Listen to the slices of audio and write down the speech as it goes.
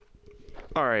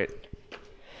All right.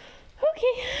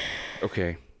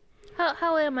 Okay.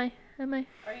 How am I? Are you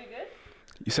good?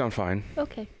 You sound fine.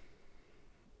 Okay.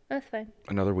 That's fine.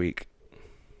 Another week.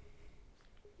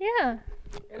 Yeah.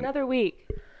 Another week.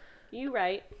 You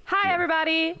right. Hi,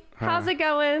 everybody. How's it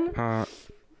going?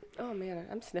 Oh, man,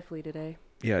 I'm sniffly today.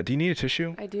 Yeah. Do you need a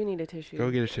tissue? I do need a tissue.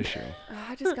 Go get a tissue.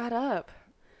 I just got up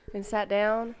and sat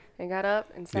down and got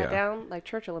up and sat Yeah. down like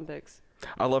church Olympics.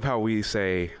 I love how we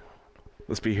say,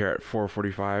 let's be here at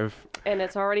 4:45. And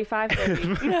it's already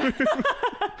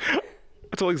 5:30.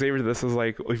 I told Xavier this is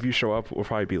like, if you show up, we'll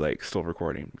probably be like still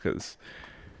recording because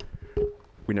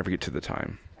we never get to the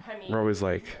time. I mean, We're always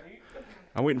like,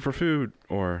 I'm waiting for food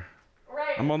or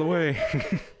right. I'm on the way.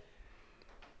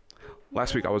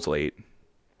 Last week I was late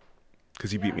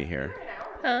because you beat me here.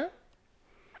 Huh?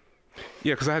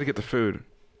 Yeah, because I had to get the food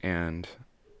and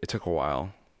it took a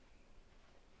while.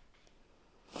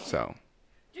 So.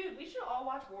 Dude, we should all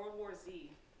watch World War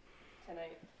Z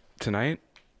tonight. Tonight?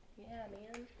 Yeah,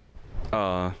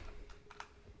 man.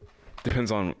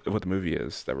 Depends on what the movie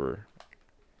is that we're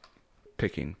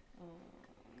picking.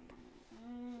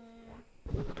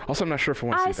 Also, I'm not sure if I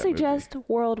want to I see that movie. suggest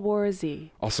World War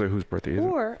Z. Also, whose birthday is it?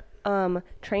 Or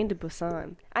Train to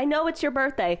Busan. I know it's your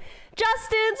birthday.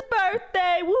 Justin's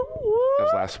birthday. Woo woo. That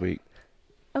was last week.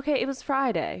 Okay, it was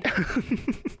Friday.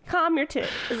 Calm your tits.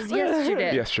 It was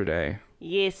yesterday. Yesterday.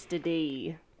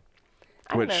 Yesterday.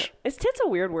 I don't know. Which Is tits a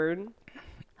weird word?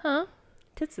 Huh?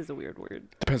 Tits is a weird word.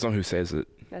 depends on who says it.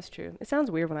 That's true. It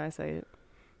sounds weird when I say it.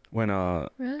 When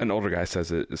Really? an older guy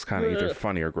says it, it's kind of either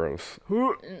funny or gross.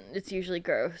 It's usually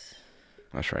gross.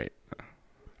 That's right.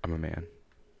 I'm a man.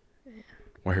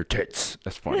 When I hear tits,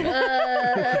 that's funny.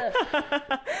 But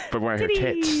when I hear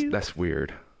tits, Titties. that's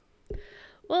weird.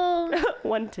 Well,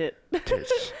 One tit.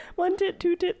 Tits. One tit,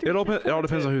 two tit, three It all tit,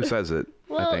 depends on who says it.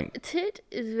 well, I think tit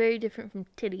is very different from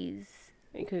titties.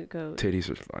 You could go titties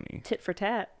are funny. tit for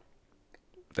tat.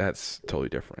 That's totally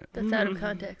different. That's out of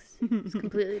context. It's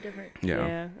completely different.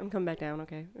 Yeah. I'm coming back down.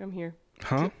 Okay, I'm here.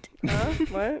 Huh? Huh?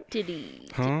 What? Titty.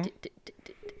 Huh?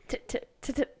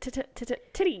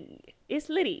 Titty. It's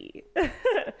Liddy.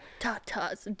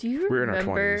 Tatas. Do you We're in our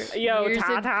remember? 20s. Yo, years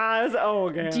ag- tatas. Oh,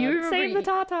 god. Do you remember Save the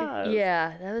tatas.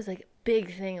 Yeah, that was like a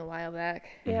big thing a while back.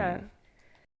 Yeah.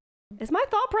 Is my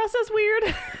thought process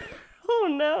weird? Oh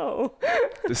no.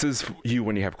 This is you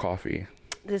when you have coffee.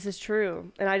 This is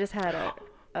true. And I just had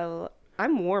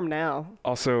I'm warm now.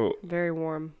 Also, Very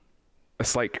warm. a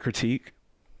slight critique.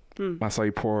 I saw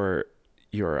you pour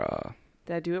your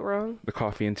Did I do it wrong? the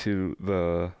coffee into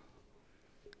the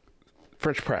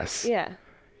French press. Yeah.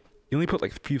 You only put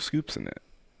like a few scoops in it.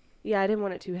 Yeah, I didn't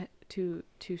want it too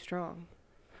strong.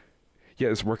 Yeah,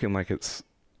 it's working like it's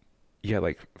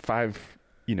like 5,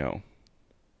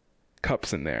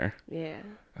 cups in there. Yeah.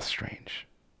 That's strange.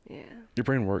 Yeah. Your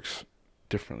brain works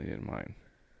differently than mine.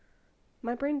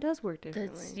 My brain does work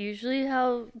differently. That's usually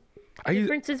how I use,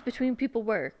 differences between people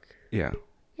work. yeah.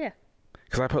 Yeah.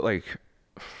 Because I put like,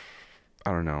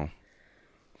 I don't know,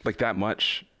 like that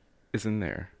much is in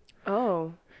there.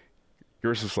 Oh.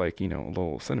 Yours is like, a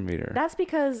little centimeter. That's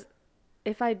because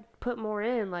if I put more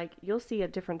in, like, you'll see a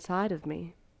different side of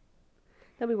me.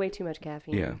 That'll be way too much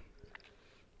caffeine. Yeah.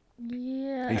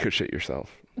 Yeah. You could shit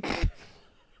yourself.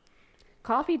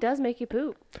 Coffee does make you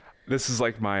poop. This is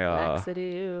like my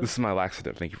Laxative. this is my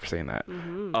laxative. Thank you for saying that.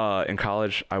 In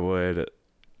college, I would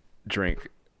drink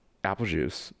apple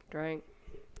juice Drink.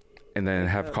 and then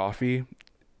have coffee,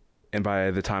 and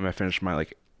by the time I finished my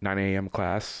like 9 a.m.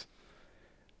 class,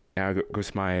 and I go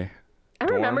to my I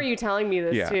dorm. remember you telling me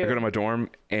this Yeah, too. I go to my dorm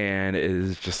and it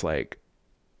is just like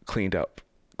cleaned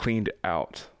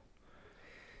out,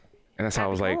 and that's how I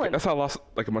was Happy like. colon. That's how I lost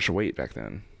like a bunch of weight back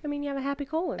then. I mean, you have a happy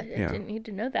colon. I Yeah. didn't need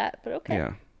to know that, but okay.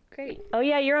 Yeah. Great. Oh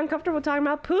yeah, you're uncomfortable talking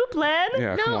about poop, Len?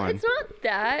 Yeah. Come No, on. it's not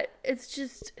that. It's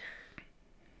just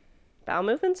Bowel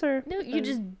movements or no. You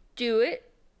just do it,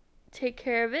 take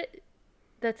care of it.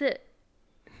 That's it.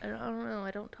 I don't know.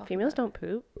 I don't talk. females about don't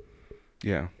poop.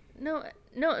 Yeah. it.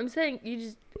 No. I'm saying you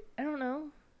just. I don't know.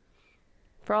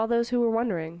 For all those who were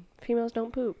wondering, females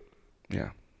don't poop. Yeah.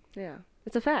 Yeah,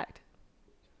 it's a fact.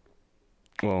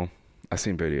 Well, I've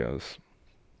seen videos.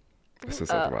 It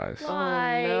says otherwise.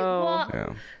 Why? no. Why?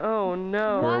 Yeah. Oh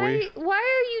no. Where are we? Why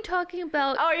are you talking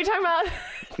about? Oh, you're talking about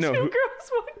No, two who-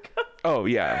 girls, one cup. Oh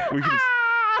yeah. We can.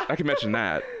 I can mention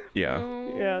that. Yeah.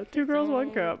 Yeah, 2 girls,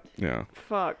 1 cup. Yeah.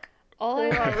 Fuck. All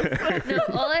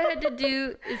I had to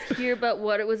do is hear about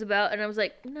what it was about, and I was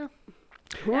like, no.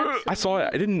 I saw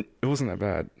it. It wasn't that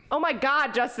bad. Oh my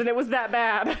god, Justin, it was that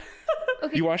bad.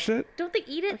 Okay. You watched it? Don't they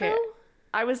eat it Okay. though?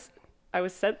 I was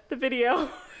sent the video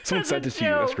Someone sent it to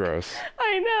you. That's gross.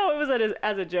 I know. It was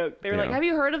as a joke. They were like, have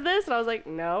you heard of this? And I was like,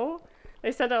 no.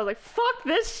 They sent it. I was like, fuck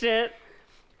this shit.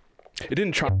 It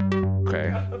didn't try.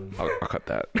 Okay. I'll cut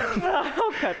that.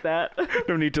 I'll cut that.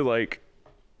 No need to like,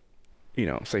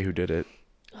 say who did it.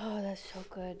 Oh, that's so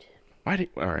good. All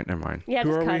right, never mind. Yeah,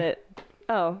 just cut it.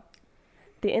 Oh.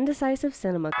 The Indecisive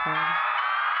Cinema Club.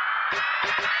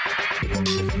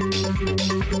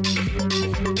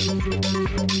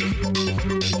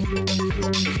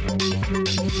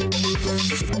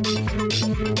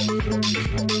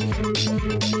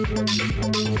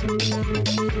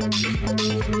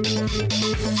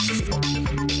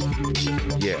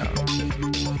 Yeah.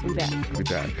 We back. We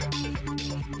back.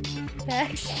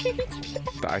 Backstreet's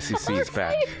The ICC is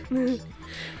back. It's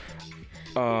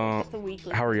a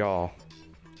weekly. How are y'all?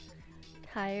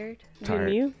 Tired. Good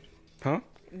and you? Huh?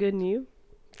 Good and you?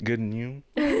 Good and you?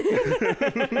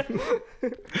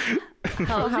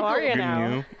 How are you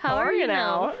now? How are you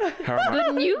now? Good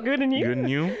and you? Good and you? Good and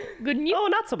you? Good and you? Oh,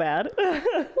 not so bad.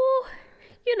 Well,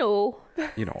 you know.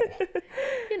 You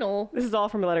know. This is all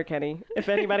from Letterkenny, if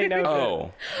anybody knows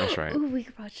Oh, that's right. Ooh, we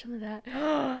could watch some of that.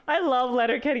 I love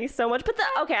Letterkenny so much. But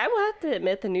okay, I will have to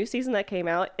admit the new season that came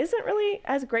out isn't really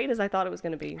as great as I thought it was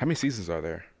going to be. How many seasons are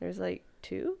there? There's like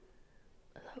 2?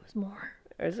 That was more.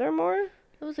 Is there more?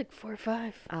 It was like 4 or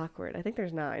 5. Awkward. I think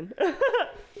there's 9.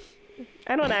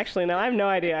 I don't actually know. I have no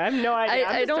idea. I'm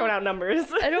just throwing out numbers.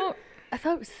 I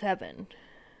thought it was 7.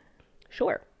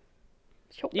 Sure.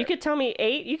 You could tell me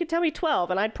 8. You could tell me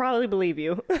 12, and I'd probably believe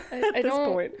you at this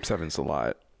point. 7's a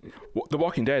lot. The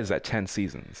Walking Dead is at 10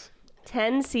 seasons.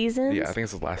 10 seasons? Yeah, I think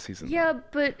it's the last season. Yeah,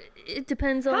 but it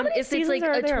depends on if it's like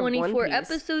a 24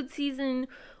 episode season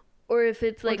or if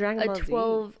it's like a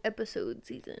 12 episode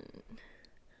season.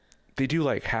 They do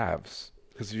like halves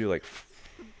because you do like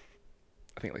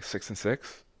I think like 6 and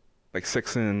 6, like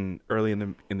 6 in early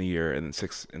in the year and then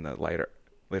 6 in the later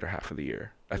half of the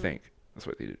year. I think that's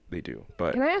what they do.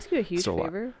 But can I ask you a huge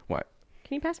favor? What?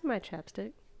 Can you pass me my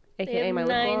chapstick, aka aka my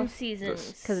lip gloss? 9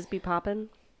 seasons. Because it's be popping.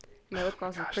 My lip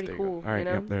gloss is pretty cool. All right,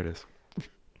 yep, there it is.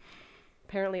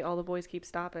 Apparently, all the boys keep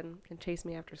stopping and chase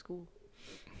me after school.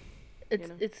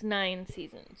 It's 9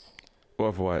 seasons.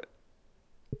 Of what?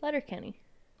 Letterkenny.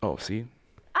 Oh, see?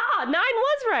 9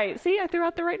 was right. See, I threw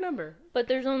out the right number. But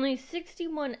there's only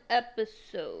 61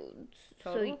 episodes.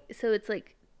 Total? So it's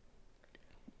like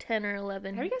 10 or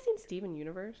 11. Have you guys seen Steven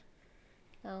Universe?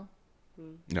 No.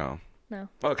 No. No.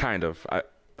 Oh, kind of.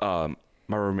 My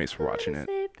roommates were watching it.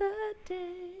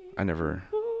 I never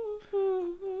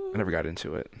got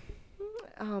into it.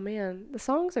 Oh man, the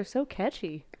songs are so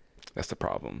catchy. That's the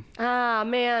problem. Ah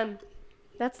man,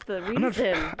 that's the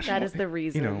reason. That is the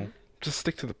reason. Just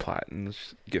stick to the plot and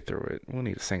just get through it. We'll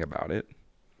need to sing about it.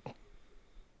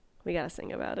 We gotta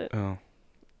sing about it.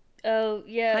 Oh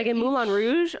yeah. Like in Moulin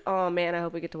Rouge. Oh man, I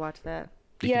hope we get to watch that.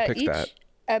 You can pick each that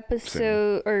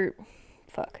episode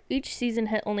each season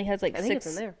only has like I think it's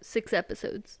in there. 6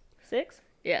 episodes. 6?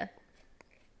 Yeah.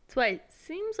 That's why it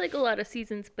seems like a lot of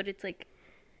seasons, but it's like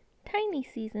tiny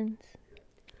seasons.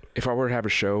 If I were to have a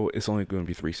show, it's only going to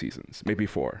be 3 seasons, maybe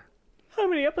 4. How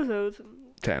many episodes?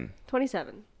 10.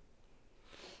 27.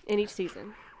 In each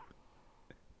season.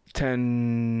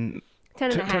 10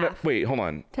 and a half. Wait, hold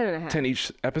on. 10 and a half. 10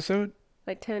 each episode?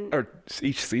 Like 10. Or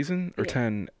each season? Or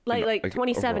 10? Like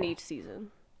 27 overall? each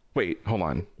season. Wait, hold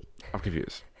on. I'm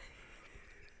confused.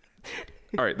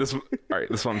 All right, this is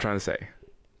what I'm trying to say.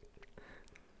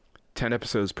 10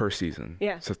 episodes per season.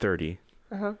 Yeah. So 30.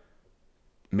 Uh-huh.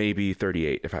 Maybe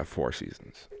 38 if I have 4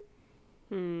 seasons.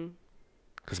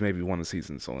 Because maybe one of the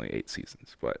seasons is only 8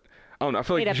 seasons. But I don't know. I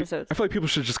feel 8 episodes. I feel like people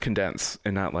should just condense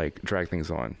and not like drag things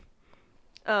on.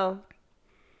 Oh.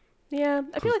 Yeah.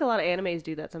 I feel like a lot of animes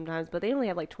do that sometimes, but they only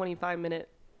have like 25-minute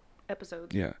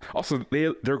episodes. Yeah. Also,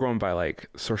 they're going by like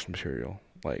source material,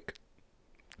 like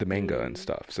the manga and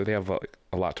stuff. So they have like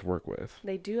a lot to work with.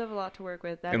 They do have a lot to work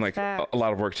with. That's and like fact. a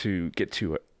lot of work to get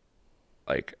to it,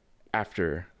 like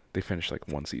after they finish like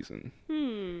one season.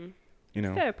 You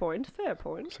know. Fair point. Fair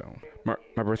point. So my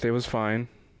birthday was fine.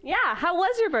 Yeah. How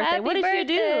was your birthday? Happy What did you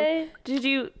do? birthday. Did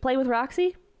you play with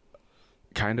Roxy?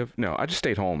 Kind of. No, I just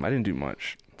stayed home. I didn't do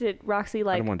much. Did Roxy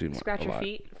didn't wanna do scratch a your lot.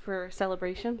 feet for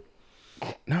celebration?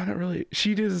 No, not really.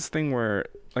 She did this thing where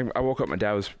like I woke up, my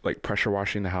dad was like pressure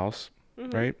washing the house,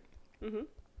 right?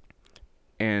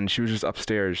 And she was just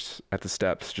upstairs at the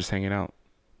steps, just hanging out,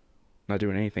 not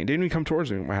doing anything. Didn't even come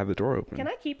towards me when I had the door open. Can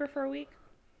I keep her for a week?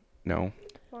 No,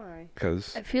 Why?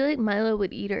 because I feel like Milo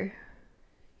would eat her.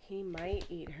 He might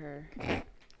eat her.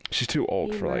 she's too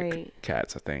old He for like might.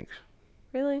 cats, I think.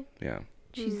 Really? Yeah.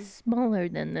 She's smaller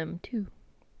than them too.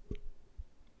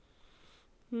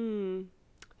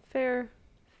 Fair.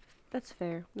 That's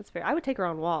fair. I would take her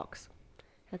on walks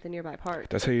at the nearby park.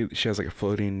 That's how she has like a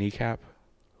floating kneecap.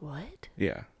 What?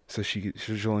 Yeah. So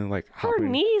she's only like her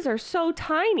hopping. knees are so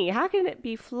tiny. How can it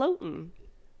be floating?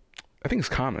 I think it's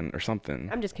common or something.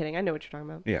 I'm just kidding. I know what you're talking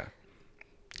about. Yeah.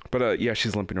 But yeah,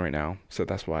 she's limping right now, so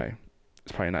that's why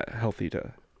it's probably not healthy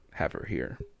to have her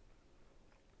here.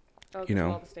 Oh, you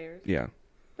know, all the stairs. Yeah.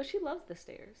 But she loves the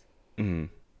stairs. Mm-hmm.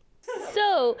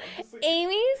 So,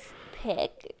 Amy's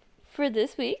pick for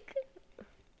this week: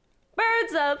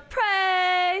 Birds of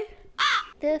Prey.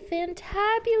 The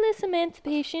Fantabulous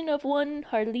Emancipation of One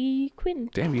Harley Quinn.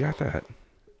 Damn, you got that.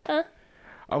 Huh?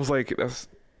 I was like,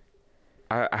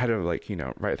 I had to like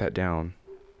write that down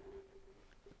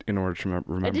in order to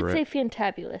remember. I did say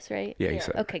fantabulous, right? Yeah, you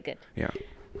said. Okay, good. Yeah.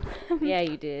 Yeah,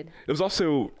 you did. It was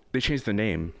also they changed the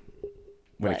name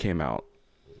when it came out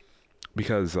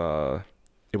because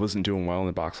it wasn't doing well in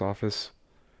the box office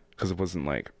because it wasn't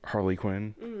like Harley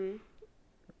Quinn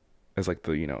as like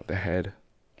the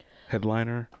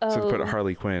headliner. So they put a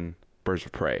Harley Quinn Birds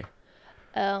of Prey.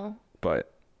 Oh.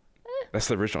 But that's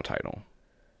the original title.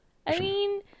 I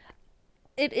mean,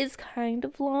 it is kind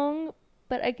of long,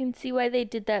 but I can see why they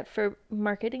did that for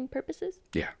marketing purposes.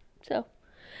 Yeah. So,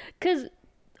 because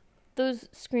those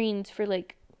screens for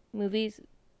like movies,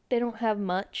 they don't have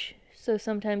much. So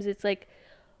sometimes it's like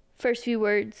first few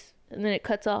words and then it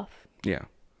cuts off. Yeah.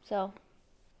 So,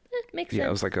 makes sense. Yeah,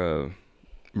 it was like a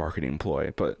marketing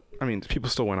ploy, but I mean, people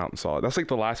still went out and saw it. That's like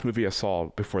the last movie I saw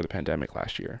before the pandemic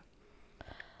last year.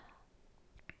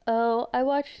 Oh, I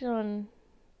watched it on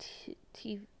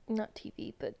TV, not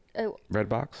TV, but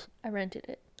Redbox? I rented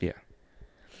it. Yeah.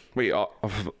 Wait,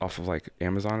 off of like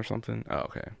Amazon or something? Oh,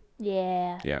 okay.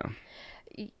 Yeah. Yeah.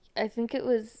 I think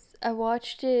I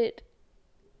watched it.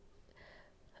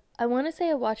 I want to say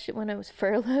I watched it when I was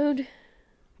furloughed.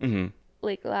 Mm-hmm.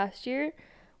 Like last year.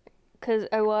 Because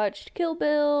I watched Kill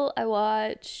Bill.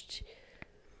 I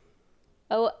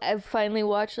finally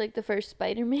watched like the first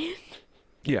Spider-Man.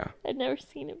 Yeah. I'd never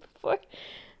seen it before.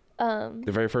 The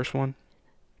very first one?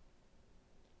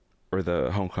 Or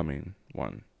the Homecoming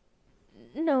one?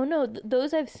 No,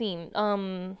 those I've seen.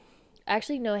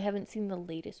 Actually, no, I haven't seen the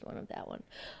latest one of that one.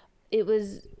 It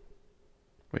was...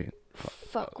 Wait.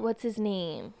 Fuck, what's his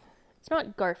name? It's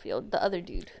not Garfield, the other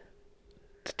dude.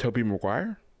 Tobey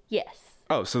Maguire? Yes.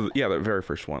 Oh, so yeah, the very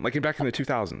first one. Like back in the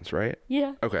 2000s, right?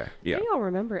 Yeah. Okay, yeah. Do y'all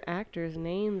remember actors'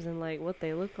 names and like what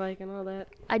they look like and all that?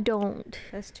 I don't.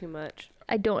 That's too much.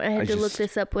 I don't. I had to look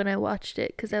this up when I watched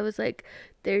it because I was like,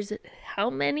 there's how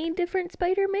many different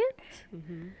Spider-Mans?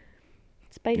 Mm-hmm.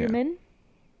 Spider-Men? Yeah.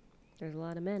 There's a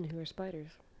lot of men who are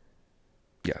spiders.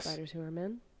 Yes. Spiders who are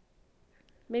men.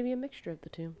 Maybe a mixture of the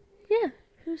two. Yeah.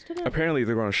 Who's to know? Apparently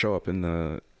they're going to show up in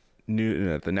the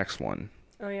the next one.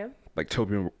 Oh, yeah? Like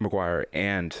Tobey Maguire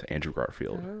and Andrew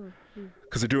Garfield.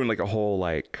 Because they're doing like a whole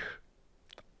like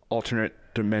alternate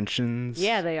dimensions.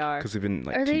 Yeah, they are. Because they've been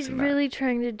like Are they really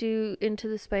trying to do Into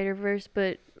the Spider-Verse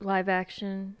but live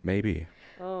action? Maybe.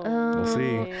 Oh, we'll see.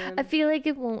 Man. I feel like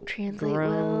it won't translate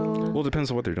well. Well, it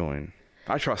depends on what they're doing.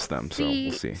 I trust them, so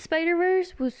we'll see.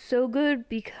 Spider-Verse was so good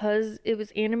because it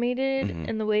was animated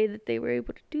and the way that they were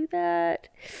able to do that.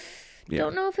 Yeah.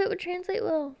 Don't know if it would translate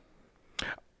well.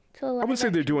 I wouldn't say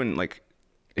they're doing like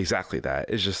exactly that.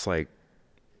 It's just like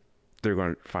they're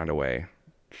going to find a way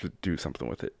to do something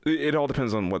with it. It all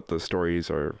depends on what the stories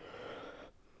are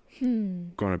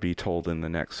going to be told in the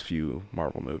next few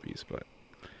Marvel movies, but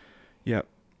yeah.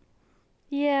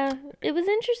 Yeah, it was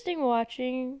interesting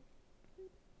watching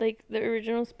like the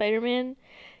original Spider-Man.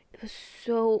 It was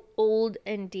so old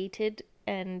and dated,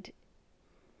 and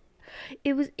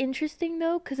it was interesting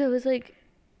though because I was like,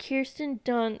 Kirsten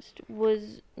Dunst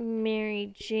was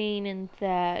Mary Jane in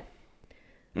that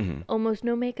almost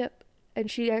no makeup,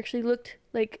 and she actually looked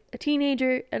like a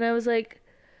teenager, and I was like,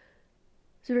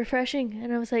 it was refreshing,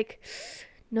 and I was like,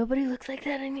 nobody looks like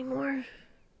that anymore.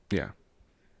 Yeah.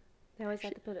 They always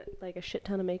have to put like a shit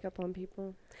ton of makeup on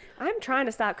people. I'm trying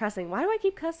to stop cussing. Why do I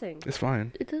keep cussing? It's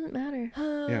fine. It doesn't matter.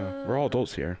 Yeah, we're all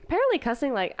adults here. Apparently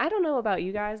cussing, like, I don't know about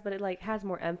you guys, but it like has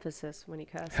more emphasis when you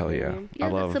cuss. Hell yeah. Yeah,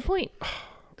 that's the point.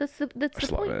 That's the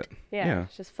point. Love it. Yeah,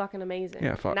 it's just fucking amazing.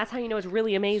 Yeah, fuck. And that's how you know it's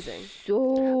really amazing.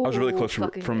 So I was really close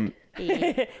from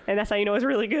and that's how you know it's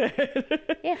really good.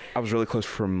 Yeah. I was really close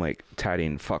from like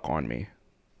tatting "fuck on me,"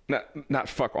 not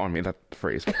 "fuck on me." That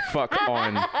phrase, but "fuck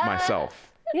on myself."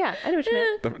 Yeah, I know what you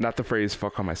meant. Not the phrase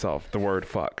 "fuck on myself." The word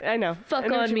 "fuck." I know. Fuck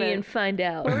on me and find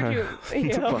out. What would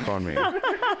you? Fuck on me. I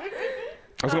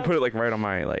was gonna put it like right on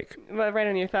my like. Right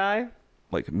on your thigh.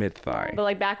 Like mid thigh. But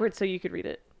like backwards so you could read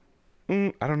it.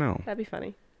 I don't know. That'd be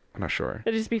funny. I'm not sure.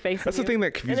 It'd just be facing That's you. the thing that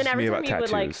And confuses then every me time about you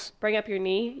tattoos. would like bring up your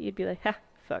knee, you'd be like, ha,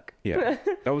 fuck. Yeah,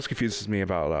 that always confuses me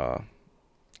about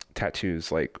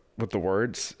tattoos. Like with the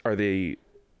words, are they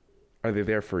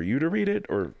there for you to read it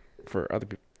or for other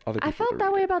people? I felt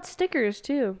that way about stickers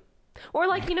too, or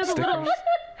like the little.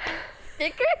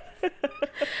 Stickers?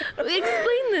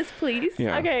 Explain this, please.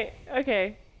 Yeah.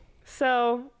 Okay.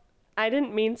 So, I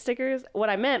didn't mean stickers. What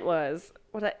I meant was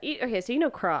okay. So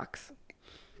Crocs,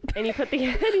 and you put the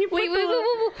Wait.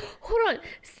 Hold on.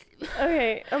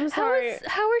 Okay, I'm sorry.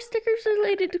 How are stickers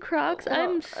related to Crocs?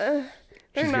 Well,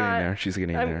 they're She's not. getting there. She's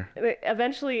getting there.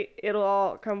 Eventually, it'll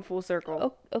all come full circle.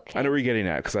 Oh, okay. I know where you're getting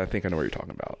at because I think I know what you're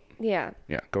talking about. Yeah.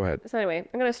 Yeah, go ahead. So anyway,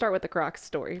 I'm gonna start with the Crocs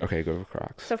story. Okay, go with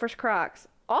Crocs. So for Crocs,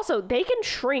 also they can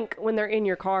shrink when they're in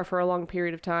your car for a long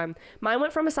period of time. Mine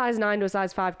went from a size 9 to a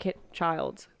size 5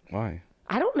 child's. Why?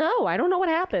 I don't know. I don't know what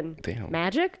happened. Damn.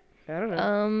 Magic? I don't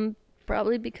know.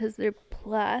 Probably because they're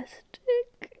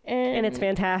plastic And it's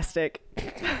fantastic.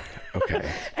 Okay.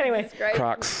 Anyway,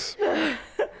 Crocs.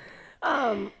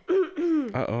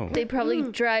 They probably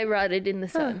dry rotted in the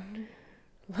sun.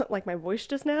 like my voice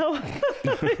just now.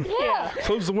 Yeah.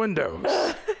 Close the windows.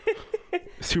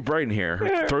 It's too bright in here.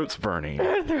 Her throat's burning.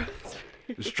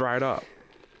 It's dried up.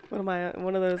 What am I?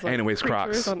 One of those. Like, Anyways,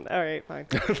 creatures Crocs. All right, fine.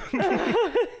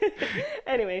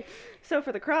 Anyway, so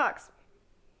for the Crocs,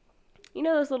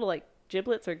 those little like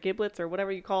giblets or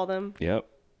whatever you call them, Yep.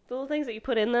 the little things that you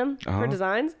put in them for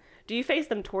designs. Do you face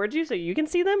them towards you so you can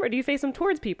see them, or do you face them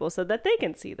towards people so that they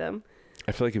can see them?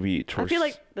 I feel like it'd be towards... I feel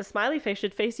like the smiley face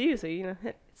should face you, so it's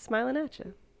smiling at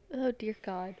you. Oh dear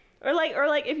God. Or like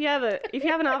if you have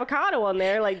an avocado on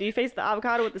there, like do you face the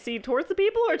avocado with the seed towards the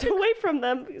people or away from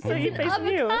them so you face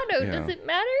you? Avocado. Yeah. Does it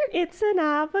matter? It's an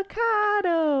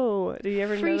avocado. Do you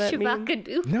ever Free know that meme?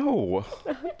 shabakadoo. No.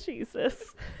 Oh,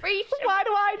 Jesus. Free Why do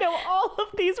I know all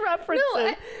of these references?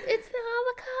 No, it's an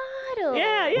avocado.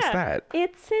 Yeah. What's that?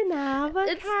 It's an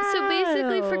avocado. So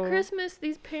basically, for Christmas,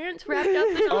 these parents wrapped up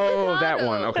an avocado. Oh, that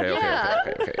one. Okay. Yeah.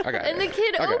 Okay. I got it. And the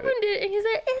kid I got opened it, and he's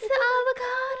like, "It's an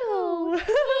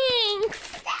avocado."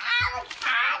 Thanks.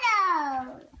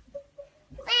 Avocado.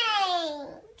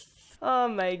 Thanks. Oh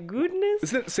my goodness.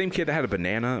 Isn't it the same kid that had a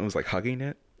banana and was like hugging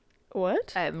it?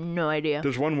 What? I have no idea.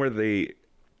 There's one where I was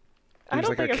don't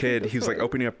like a think I've seen kid. this He was like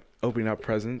one. opening up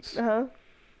presents, Uh-huh.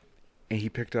 and he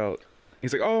picked out.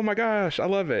 He's like, "Oh my gosh, I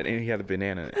love it!" And he had a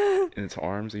banana in his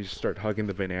arms. And he just started hugging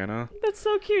the banana. That's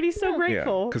so cute. He's so Yeah,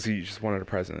 grateful. because he just wanted a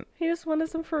present. He just wanted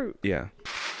some fruit. Yeah.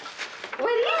 What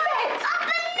is it?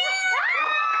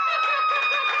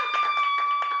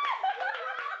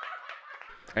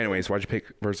 Anyways, why'd you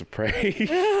pick Birds of Prey?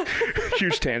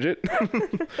 Huge tangent.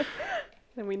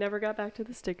 And we never got back to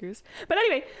the stickers. But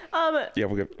anyway, Yeah,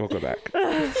 we'll go back.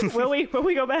 will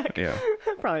we go back? Yeah.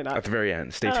 Probably not. At the very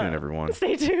end. Stay tuned, everyone.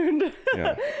 Stay tuned.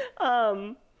 Yeah.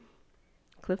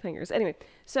 Cliffhangers. Anyway,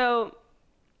 so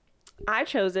I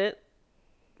chose it.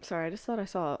 Sorry, I just thought I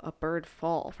saw a bird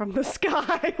fall from the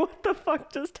sky. What the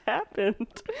fuck just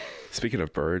happened? Speaking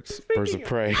of birds, Birds of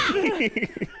Prey.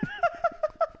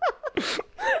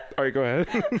 All right, go ahead.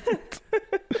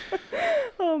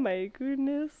 Oh my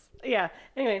goodness. Yeah.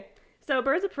 Anyway, so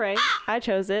Birds of Prey, I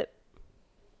chose it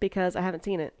because I haven't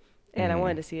seen it and I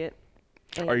wanted to see it.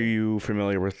 And Are you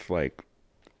familiar with like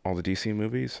all the DC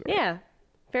movies? Or- Yeah,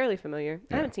 fairly familiar.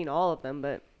 I Yeah. haven't seen all of them,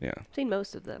 but Yeah. I've seen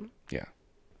most of them. Yeah.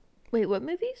 Wait, what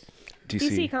movies?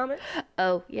 DC Comics.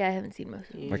 Oh, yeah, I haven't seen most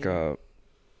of them. Like it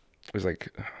was like.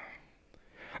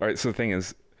 All right, so the thing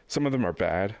is, some of them are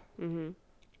bad. Mm-hmm.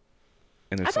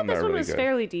 And there's I some thought that this are one really was good.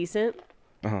 fairly decent.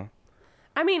 Uh-huh.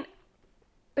 I mean,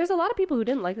 there's a lot of people who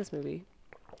didn't like this movie.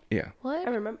 Yeah. What?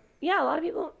 I remember. Yeah, a lot of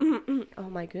people. Oh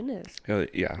my goodness.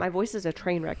 Yeah. My voice is a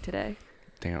train wreck today.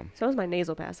 Damn. So is my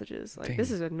nasal passages. Like, this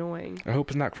Dang. is annoying. I hope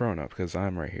it's not Corona because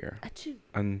I'm right here, Achoo.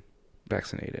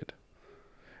 unvaccinated.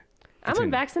 I'm Continue.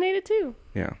 unvaccinated too.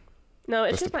 Yeah. No,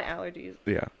 it's That's just my allergies.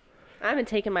 Yeah. I haven't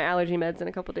taken my allergy meds in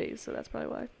a couple days, so that's probably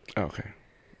why. Oh, okay.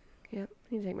 Yeah, I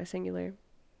need to take my Singular.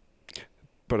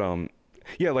 But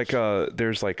yeah, like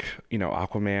there's like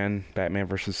Aquaman, Batman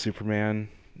versus Superman,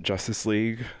 Justice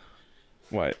League.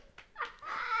 What?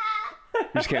 You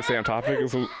just can't stay on topic.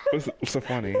 What's so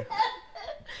funny?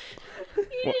 You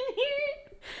didn't hear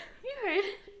it? You heard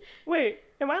it. Wait,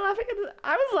 am I laughing at this?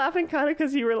 I was laughing kind of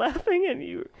because you were laughing and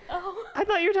you. Oh. I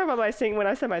thought you were talking about my when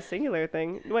I said my Singular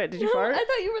thing. What, did you No, fart? I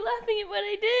thought you were laughing at what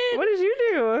I did. What did you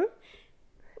do?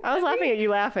 I was laughing at you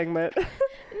laughing, but.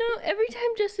 No, every time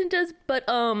Justin does,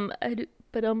 I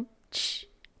do, shh.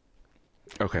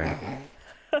 Okay.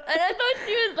 And I thought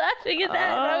she was laughing at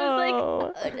that, and I was like,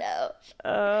 oh no.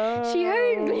 Oh. She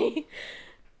heard me.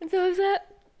 And so I was like,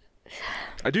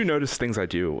 I do notice things I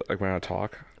do like when I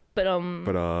talk. But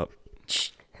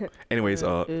Anyways,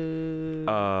 but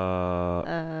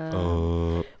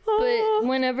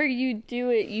whenever you do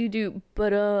it, you do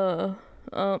but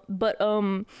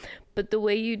the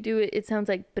way you do it, it sounds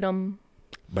like but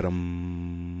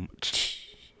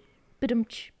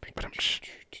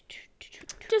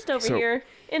Just over So- here,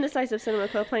 Indecisive Cinema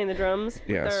Club playing the drums.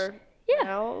 Yes. With their Yeah.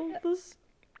 mouths?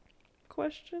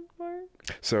 Question mark?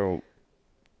 So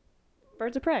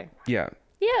Birds of Prey. yeah,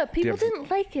 Yeah, people have- didn't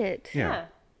like it. yeah,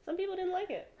 Some people didn't like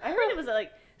it. I heard it was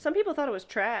like, some people thought it was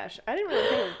trash. I didn't really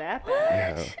think it was that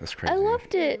bad. yeah. That's crazy. I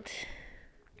loved it.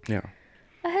 Yeah,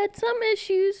 I had some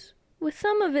issues with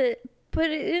some of it, but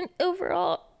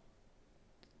overall,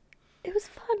 it was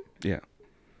fun. yeah.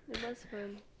 It was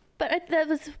fun. But that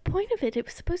was the point of it. It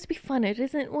was supposed to be fun. It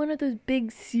isn't one of those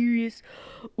big, serious,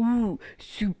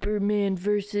 Superman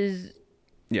versus...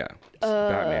 Yeah.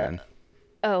 Batman.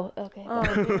 Oh, okay. Oh,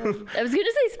 man. I was going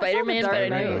to say Spider-Man, Dark but I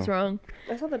Knight. knew it was wrong.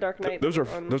 I saw the Dark Knight. Those are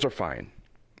on- those are fine.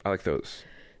 I like those.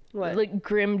 What? Like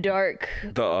grim, dark.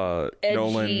 The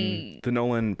Edgy.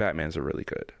 Nolan Batmans are really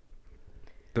good.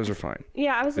 Those are fine.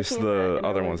 Yeah, I was It's looking at that the and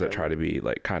other I ones that was try to be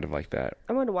like kind of like that.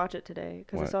 I wanted to watch it today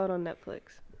because I What? saw it on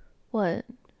Netflix. What?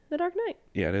 The Dark Knight.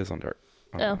 Yeah, it is on Dark.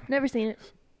 Oh, never seen it.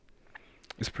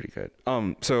 It's pretty good.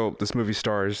 So this movie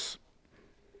stars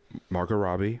Margot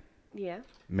Robbie, Yeah.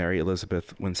 Mary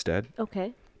Elizabeth Winstead,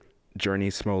 Okay. Journey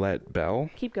Smollett Bell,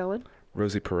 Keep going.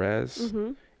 Rosie Perez,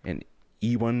 and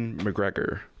Ewan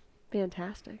McGregor.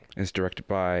 Fantastic. And it's directed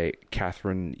by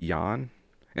Catherine Yan.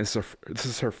 And so this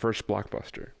is her first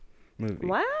blockbuster movie.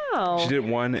 Wow. She did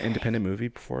one independent movie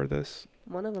before this,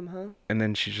 One of them, huh? and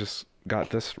then she just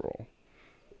got this role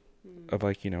of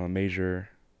like, a major.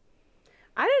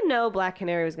 I didn't know Black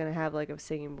Canary was gonna have like a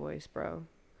singing voice, bro.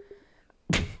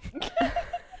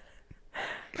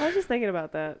 I was just thinking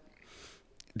about that.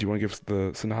 Do you want to give us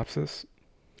the synopsis?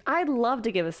 I'd love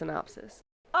to give a synopsis.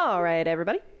 All right,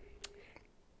 everybody.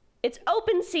 It's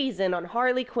open season on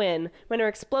Harley Quinn when her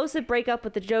explosive breakup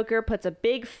with the Joker puts a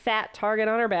big fat target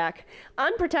on her back.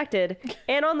 Unprotected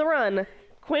and on the run,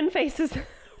 Quinn faces...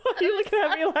 Why are you looking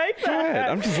at me like Go ahead. that?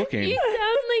 I'm just looking. You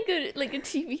sound like a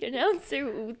TV announcer.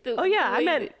 With the, Oh yeah, the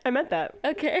I way meant that.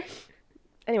 Okay.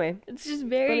 Anyway, It's just let me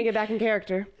very... get back in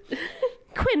character.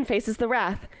 Quinn faces the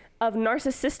wrath of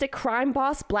crime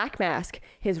boss Black Mask.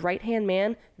 His right-hand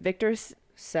man, Victor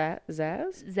Zaz?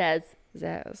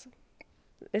 Zaz.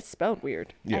 It's spelled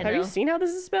weird. Yeah. Have I you know. seen how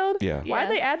this is spelled? Yeah. Why'd Yeah.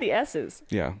 they add the S's?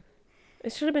 Yeah.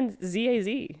 It should have been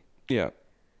Z-A-Z. Yeah.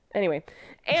 Anyway,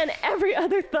 and every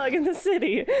other thug in the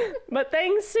city. But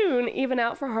things soon even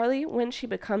out for Harley when she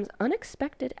becomes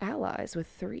unexpected allies with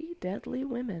 3 deadly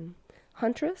women.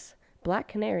 Huntress, Black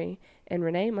Canary, and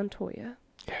Renee Montoya.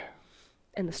 Yeah.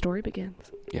 And the story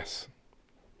begins. Yes.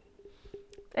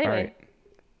 Anyway, All right.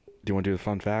 Do you want to do the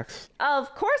fun facts?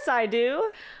 of course I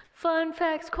do. Fun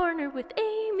Facts Corner with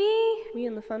Amy. Me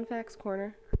in the fun facts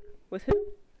corner. With who?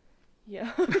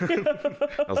 Yeah.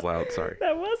 That was loud. Sorry.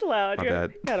 That was loud. My You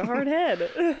bad. got a hard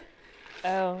head.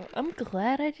 Oh, I'm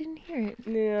glad I didn't hear it.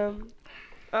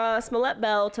 Yeah. Smollett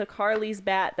Bell took Harley's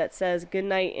bat that says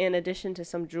goodnight in addition to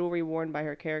some jewelry worn by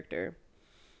her character.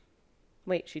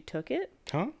 Wait, she took it?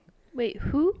 Huh? Wait,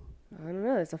 who? I don't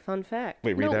know. It's a fun fact.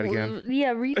 Wait, read that again.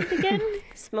 Yeah, read it again.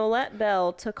 Smollett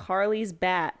Bell took Harley's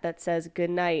bat that says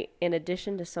goodnight in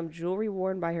addition to some jewelry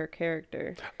worn by her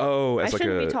character. Oh, I as like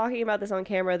shouldn't a. be talking about this on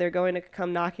camera. They're going to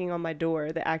come knocking on my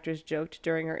door, the actress joked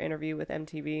during her interview with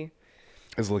MTV.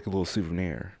 As like a little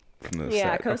souvenir from the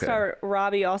Yeah, set. co-star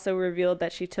Robbie also revealed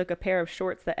that she took a pair of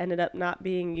shorts that ended up not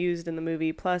being used in the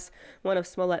movie, plus one of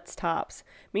Smollett's tops.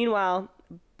 Meanwhile,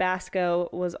 Basco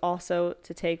was also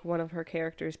to take one of her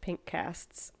character's pink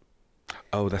casts.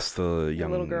 Oh, that's the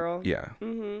young little girl? Yeah.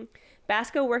 Mm-hmm.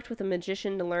 Basco worked with a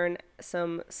magician to learn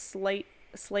some sleight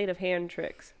of hand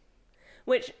tricks.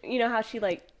 Which, you know how she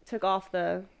like took off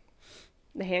the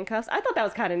handcuffs? I thought that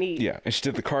was kind of neat. Yeah, and she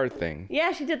did the card thing.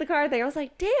 Yeah, she did the card thing. I was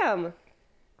like, damn,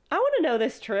 I want to know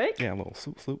this trick. Yeah, a little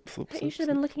swoop, swoop, swoop, You swoop, should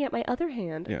have been looking at my other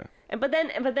hand. Yeah. But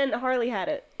then Harley had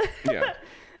it. Yeah.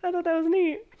 I thought that was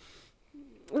neat.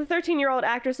 The 13-year-old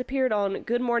actress appeared on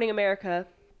Good Morning America,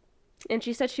 and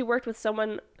she said she worked with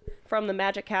someone from the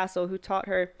Magic Castle who taught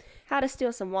her how to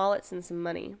steal some wallets and some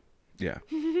money. Yeah.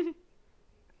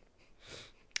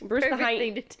 Bruce the Perfect thing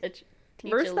hyena. to teach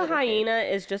Bruce a the little kid. hyena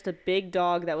is just a big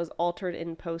dog that was altered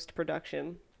in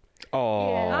post-production.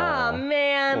 Oh. Ah,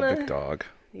 man. Little big dog.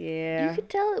 Yeah. You could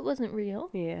tell it wasn't real,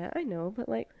 Yeah, I know, but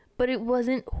like, but it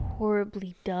wasn't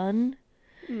horribly done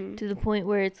to the point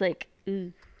where it's like,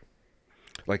 ugh.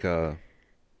 Like a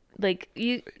Like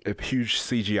you, huge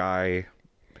CGI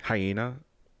hyena.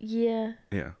 Yeah.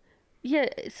 Yeah. Yeah,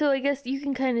 so I guess you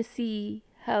can kind of see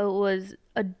how it was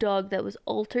a dog that was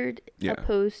altered Yeah.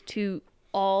 opposed to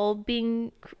all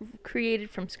being created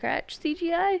from scratch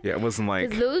CGI. Yeah, it wasn't like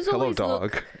 'Cause those hello always dog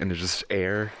look- and it's just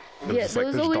air. It was Yeah, just like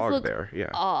those there's a always dog look there. Yeah.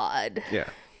 odd. Yeah.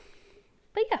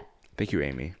 But yeah. Thank you,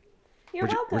 Amy. You're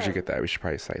Where'd you get that? We should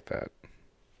probably cite that.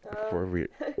 Before we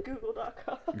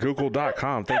Google.com.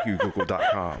 Google.com. Thank you,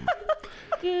 Google.com.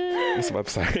 What's the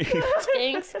website?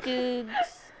 Thanks, Googs.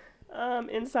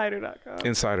 Insider.com.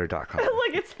 Insider.com.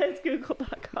 Look, it says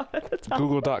Google.com at the top.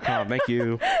 Google.com. Thank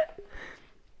you.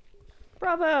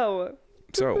 Bravo.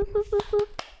 So,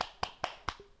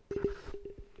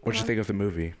 what'd you think of the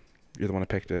movie? You're the one who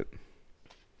picked it.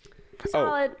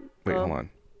 Solid. Wait, Well, hold on.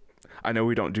 I know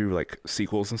we don't do like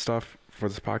sequels and stuff for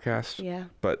this podcast. Yeah.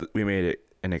 But we made it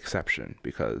an exception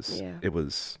because Yeah. it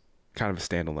was kind of a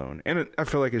standalone, and I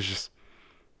feel like it's just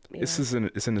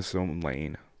it's in its own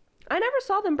lane. I never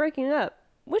saw them breaking up.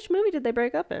 Which movie did they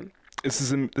break up in? This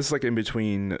is like in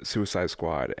between Suicide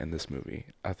Squad and this movie.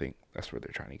 I think that's where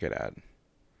they're trying to get at.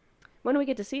 When do we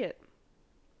get to see it?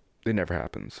 It never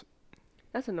happens.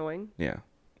 That's annoying. Yeah.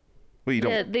 Well, you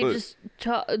don't. Yeah,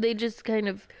 but they just kind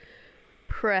of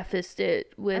prefaced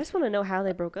it I with just want to know how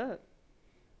they broke up.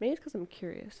 Maybe it's because I'm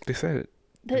curious. they said it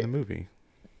in that the movie.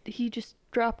 he just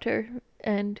dropped her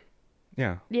and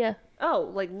Yeah. yeah.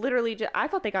 Oh, like literally, I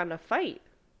thought they got in a fight.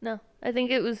 No, I think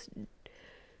it was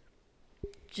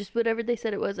just whatever they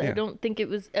said it was. I Yeah. don't think it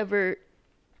was ever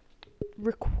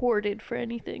recorded for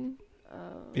anything.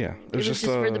 Yeah. It was just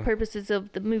for the purposes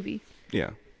of the movie.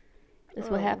 Yeah. That's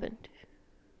what Oh. happened.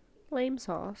 Lame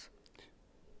sauce.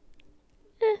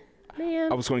 Eh.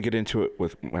 Man. I was going to get into it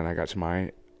when I got to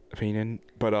my opinion,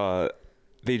 but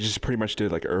they just pretty much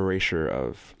did like an erasure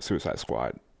of Suicide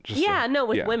Squad. Just yeah, to- no,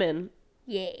 with yeah. women.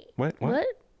 Yeah. What? What?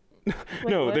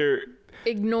 No, what? they're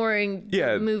Ignoring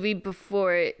Yeah. the movie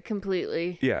before it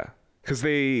completely. yeah, because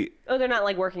they Oh, they're not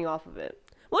like working off of it.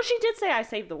 Well, she did say I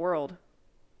saved the world.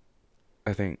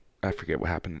 I think I forget what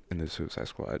happened in the Suicide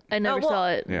Squad. I never well- saw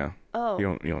it. Yeah. Oh. You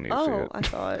don't need to see Oh, it. I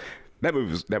thought. That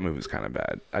movie was kind of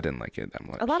bad. I didn't like it that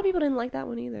much. A lot of people didn't like that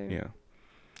one either. Yeah.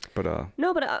 But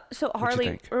No, but so you Harley,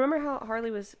 think? remember how Harley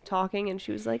was talking and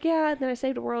she was like, yeah, then I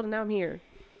saved the world and now I'm here.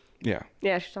 yeah.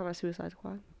 Yeah, she's talking about Suicide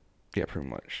Squad. Yeah, pretty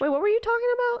much. Wait, what were you talking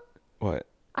about? What?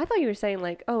 I thought you were saying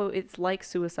like, oh, it's like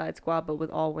Suicide Squad but with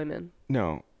all women.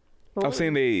 No. What I'm was-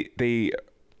 saying they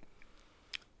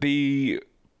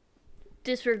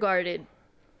Disregarded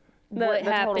The- what the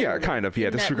total- happened. yeah, kind of. Yeah,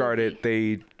 in that disregarded.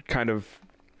 movie. They kind of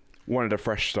wanted a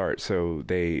fresh start, so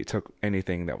they took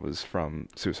anything that was from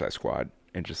Suicide Squad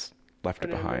and just left it Put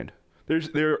it in behind.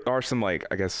 There are some like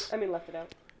I guess left it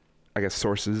out.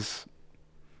 sources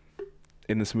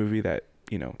in this movie that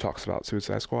talks about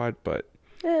Suicide Squad, but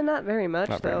Not very much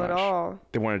Not very though at much. all.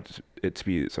 they wanted it to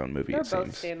be its own movie. They're It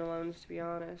both seems. standalones, to be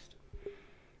honest.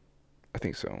 I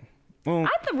think so. Well,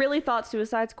 Really thought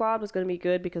Suicide Squad was going to be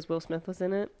good because Will Smith was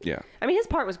in it. yeah, I mean, his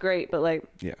part was great, but like,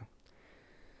 yeah.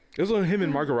 It was only him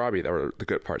and Margot Robbie that were the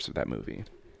good parts of that movie.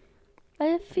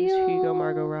 I who's feel Hugo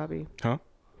Margot Robbie? Huh?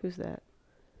 Who's that?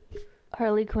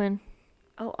 Harley Quinn.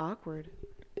 Oh, awkward.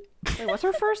 Wait, what's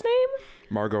her first name?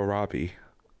 Margot Robbie.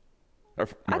 Or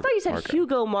I thought you said Margot.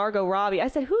 Hugo Margot Robbie. I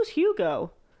said, who's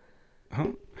Hugo? Huh?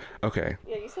 Okay.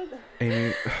 Yeah, you said that.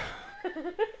 Amy.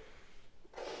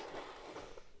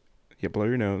 Yeah, blow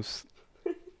your nose.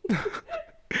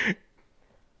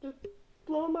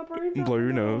 Blowing my brains out Blow my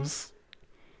your nose.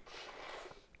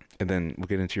 And then we'll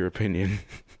get into your opinion.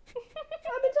 I've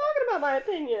been talking about my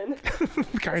opinion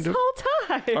Kind this of.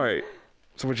 whole time. All right.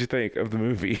 So what'd you think of the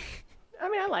movie? I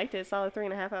mean, I liked it. Solid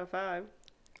 3.5 out of 5.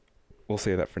 We'll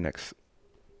say that for next,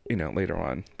 later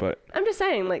on. But I'm just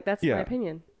saying, like, that's Yeah. my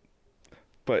opinion.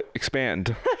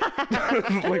 expand.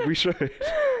 Like we should.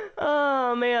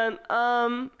 Oh man.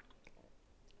 I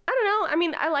don't know. I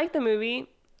mean, I like the movie.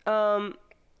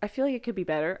 I feel like it could be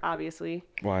better, obviously.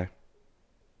 Why?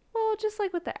 Well, just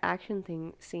like with the action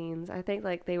scenes, I think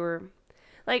like they were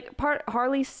like part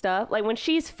Harley's stuff, like when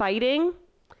she's fighting,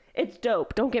 it's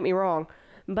dope, don't get me wrong.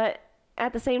 But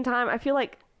at the same time, I feel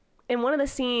like in one of the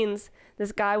scenes,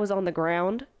 this guy was on the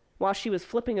ground while she was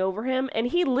flipping over him, and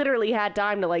he literally had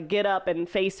time to like get up and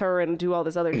face her and do all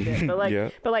this other shit. But like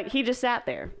Yeah. he just sat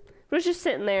there. He was just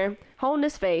sitting there, holding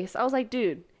his face. I was like,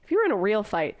 dude, if you were in a real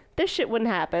fight, this shit wouldn't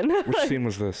happen. Which scene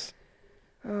was this?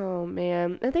 Oh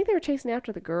man, I think they were chasing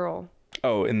after the girl.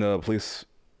 Oh, in the police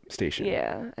station.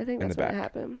 Yeah, I think In that's the what back.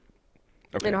 happened.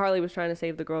 Okay. And Harley was trying to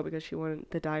save the girl because she wanted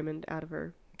the diamond out of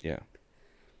her. Yeah.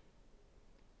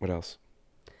 What else?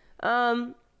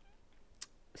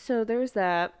 So there's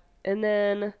that, and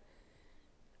then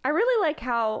I really like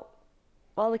how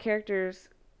all the characters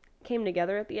came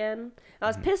together at the end. I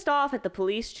was pissed off at the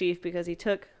police chief because he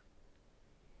took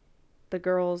the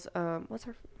girl's what's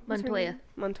her Montoya. name?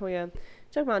 Montoya.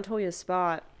 Took Montoya's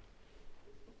spot.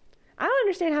 I don't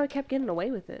understand how he kept getting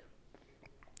away with it.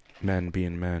 Men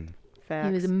being men. Facts.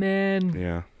 He was a man.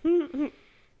 Yeah.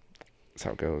 That's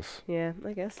how it goes. Yeah,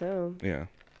 I guess so. Yeah.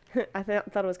 I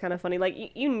thought it was kind of funny. Like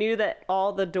you knew that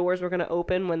all the doors were going to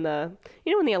open when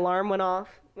when the alarm went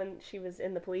off when she was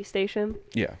in the police station.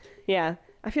 Yeah. Yeah,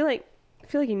 I feel like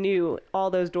he knew all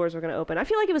those doors were going to open. I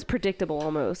feel like it was predictable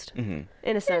almost, in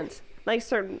a sense. Like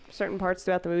certain parts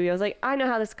throughout the movie, I was like, I know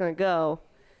how this is going to go.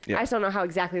 Yeah. I just don't know how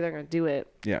exactly they're going to do it.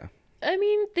 Yeah. I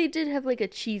mean, they did have like a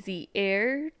cheesy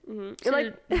air to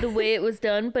Like- the way it was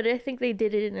done, but I think they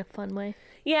did it in a fun way.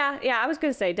 Yeah, I was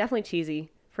going to say definitely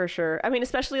cheesy for sure. I mean,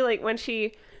 especially like when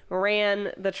she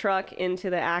ran the truck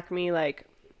into the Acme like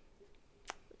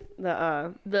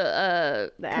the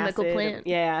Chemical acid. plant.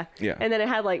 Yeah. Yeah. And then it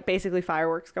had like basically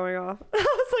fireworks going off. I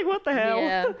was like, what the hell?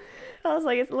 Yeah. I was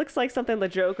like, it looks like something the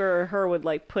Joker or her would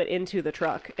like put into the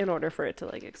truck in order for it to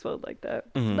like explode like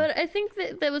that. But I think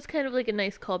that was kind of like a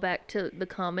nice callback to the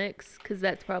comics, because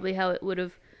that's probably how it would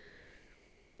have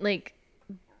like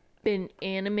been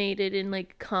animated in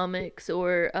like comics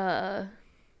or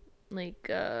like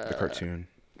The cartoon.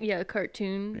 yeah, a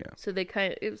cartoon. Yeah. So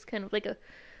it was kind of like a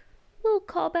little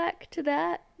callback to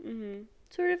that.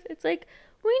 Sort of. It's like,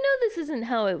 we know this isn't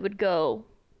how it would go,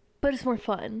 but it's more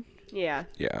fun. Yeah.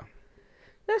 Yeah.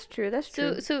 That's true. That's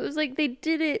true. So it was like they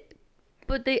did it,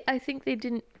 but I think they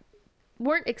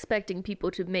weren't expecting people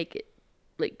to make it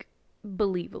like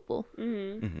believable.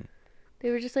 They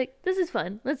were just like, this is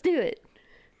fun, let's do it.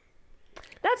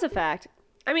 That's a fact.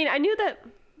 I mean, I knew that.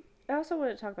 I also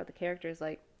wanted to talk about the characters,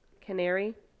 like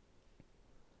Canary,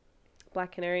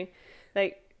 Black Canary.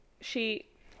 Like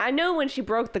I know when she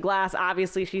broke the glass,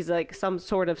 obviously she's like some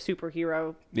sort of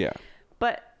superhero. Yeah.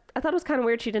 But I thought it was kind of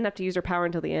weird she didn't have to use her power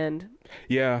until the end.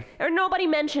 Yeah. Or nobody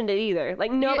mentioned it either.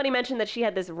 Like nobody mentioned that she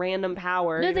had this random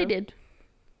power. No, you they know? did.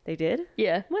 They did?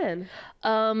 Yeah. When?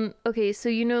 Okay, so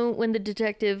you know when the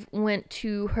detective went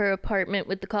to her apartment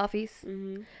with the coffees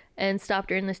and stopped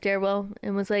her in the stairwell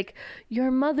and was like, your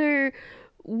mother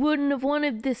wouldn't have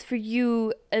wanted this for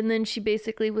you. And then she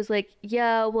basically was like,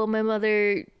 yeah, well, my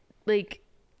mother, like,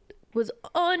 was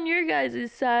on your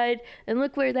guys' side, and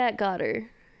look where that got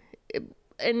her.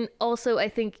 And also, I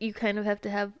think you kind of have to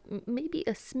have maybe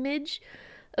a smidge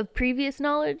of previous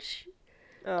knowledge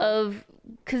of,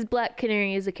 because Black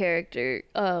Canary is a character.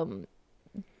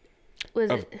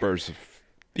 Was it?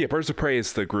 Birds of Prey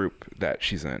is the group that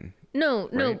she's in. No.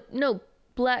 right?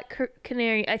 Black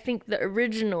Canary. I think the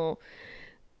original,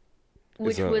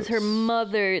 which Is a was her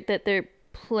mother that they're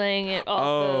playing it off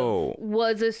Oh. of,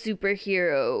 was a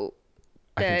superhero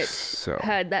I think that so.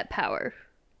 had that power.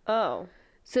 Oh.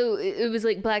 So it was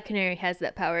like Black Canary has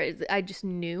that power. I just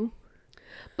knew,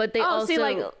 but they Oh, also see,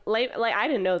 like I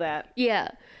didn't know that. yeah.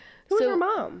 Who's So her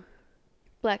mom?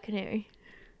 Black Canary.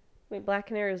 Wait, Black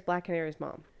Canary is Black Canary's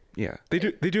mom. Yeah, they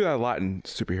do that a lot in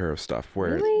superhero stuff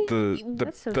where Really? the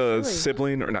That's so the silly.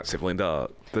 sibling, or not sibling, the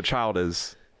child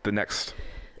is the next,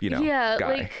 Yeah,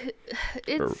 guy. like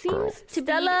it Or seems girl. to be.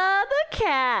 Stella the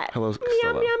cat. Hello, Meow,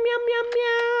 Stella. meow, meow, meow,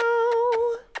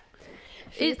 meow.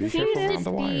 It Be seems careful to around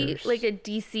the be wires. like a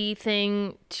DC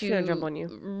thing She's gonna to jump on you.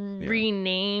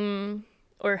 rename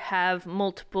or have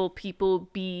multiple people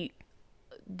be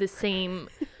the same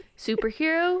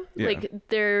superhero. Yeah. Like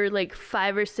there are like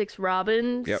 5 or 6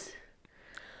 Robins. Yep.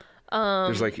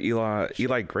 There's like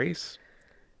Eli Grace.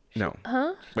 No.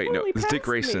 Huh? Wait, Totally no. It's Dick past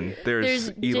Grayson. me. There's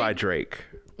There's Eli Dick- Drake.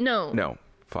 No. No.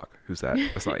 Fuck. Who's that?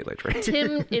 That's not Eli Drake.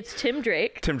 It's Tim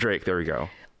Drake. Tim Drake. There we go.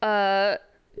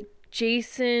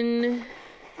 Jason.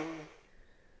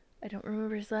 I don't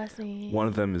remember his last name. One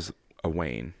of them is a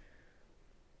Wayne.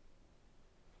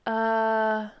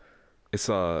 It's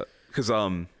because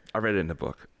I read it in the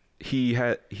book. He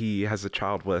has a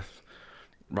child with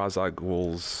Ra's al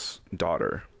Ghul's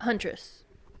daughter. Huntress.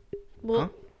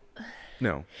 Well,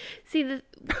 No. see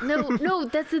no,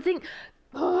 that's the thing.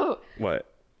 Oh, What?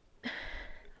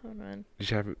 hold on. Did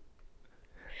you have?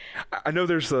 I know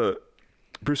there's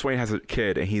Bruce Wayne has a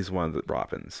kid and he's one of the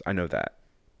Robins. I know that.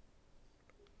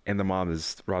 And the mom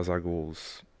is Ra's al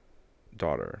Ghul's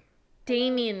daughter.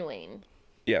 Damian Wayne.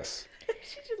 Yes.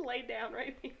 She just laid down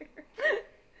right here.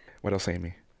 What else,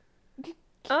 Amy?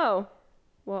 Oh.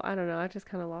 Well, I don't know. I just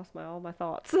kind of lost all my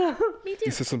thoughts. Me You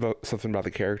too. said something about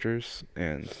the characters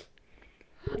and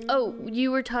Oh, you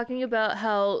were talking about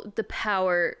how the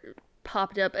power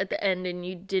popped up at the end and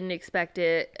you didn't expect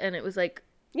it, and it was like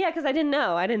Yeah, because I didn't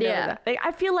know. I didn't know Yeah. that. Like,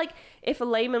 I feel like if a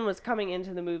layman was coming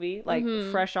into the movie, like,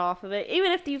 fresh off of it,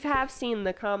 even if you have seen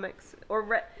the comics or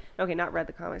read, okay, not read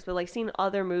the comics, but, like, seen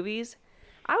other movies,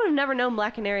 I would have never known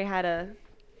Black Canary had a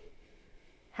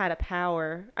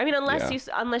power. I mean,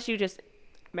 unless you just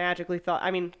magically thought, I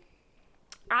mean,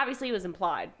 obviously it was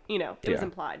implied, it was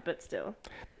implied, but still.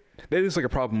 That is like a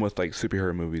problem with like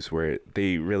superhero movies where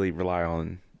they really rely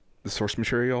on the source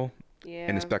material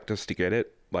and expect us to get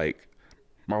it. Like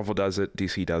Marvel does it,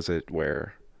 DC does it,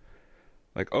 where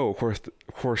like, oh,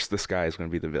 of course this guy is going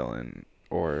to be the villain,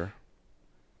 or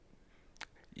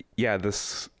yeah,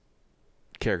 this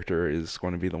character is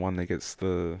going to be the one that gets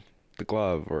the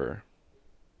glove, or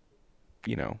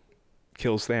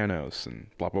kills Thanos and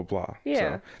blah blah blah.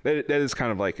 Yeah. So that is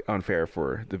kind of like unfair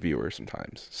for the viewer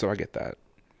sometimes. So I get that.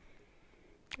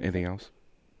 Anything else?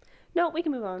 No, we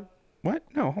can move on. What?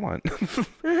 No, hold on.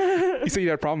 You said you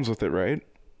had problems with it, right?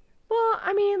 Well,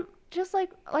 I mean, just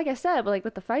like I said, like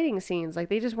with the fighting scenes, like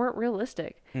they just weren't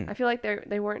realistic. I feel like they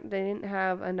didn't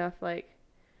have enough like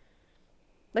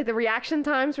the reaction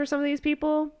times for some of these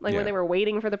people, like when they were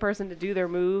waiting for the person to do their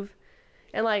move.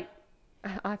 And like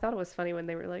I thought it was funny when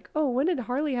they were like, "Oh, when did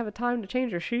Harley have a time to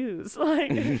change her shoes?"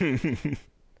 Like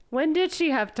when did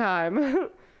she have time?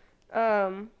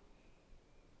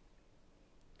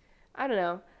 I don't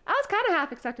know. I was kind of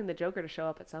half expecting the Joker to show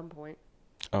up at some point.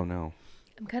 Oh no.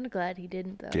 I'm kind of glad he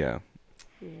didn't though. Yeah.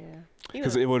 Yeah.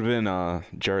 Because it would have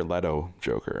been Jared Leto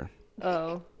Joker,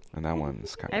 Oh. and that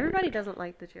one's kind of Everybody weird. doesn't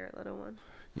like the Jared Leto one.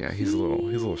 Yeah, he's a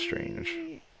little strange.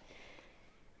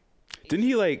 Didn't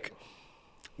he like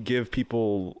give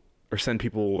people or send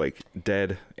people like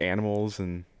dead animals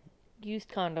and Used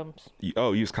condoms.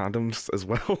 use condoms as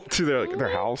well to their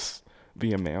house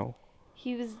via mail?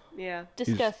 He was Yeah.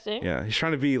 disgusting. He's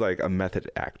trying to be like a method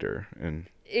actor, and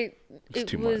It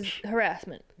too was much.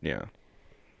 harassment. yeah,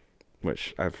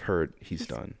 which I've heard he's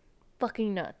done.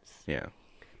 Fucking nuts. Yeah.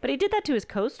 But he did that to his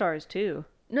co-stars too.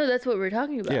 No, that's what we're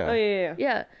talking about. Yeah. Oh yeah.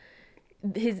 Yeah.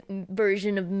 His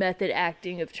version of method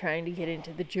acting of trying to get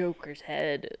into the Joker's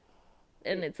head.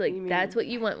 And it's like, You mean- that's what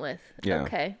you went with. Yeah.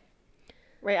 Okay.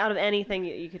 Right, out of anything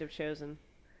you could have chosen.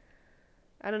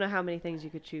 I don't know how many things you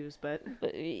could choose, but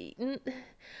But, no, it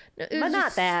But was not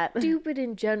just that. stupid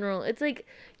in general. It's like,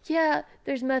 yeah,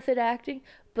 there's method acting,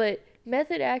 but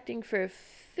method acting for a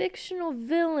fictional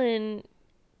villain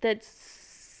that's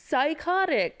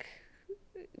psychotic,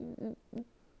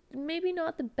 maybe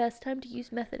not the best time to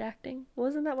use method acting.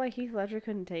 wasn't that why Heath Ledger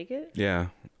couldn't take it? Yeah,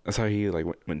 that's how he like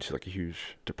went into like a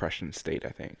huge depression state, I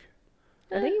think.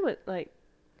 I think he went like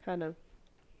kind of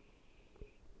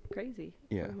crazy.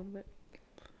 Yeah. A little bit.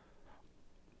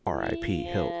 R.I.P.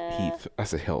 Yeah. Heath. I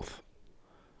said Health.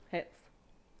 Hits.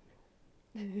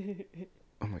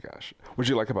 Oh my gosh. What'd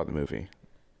you like about the movie?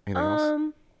 Anything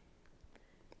else?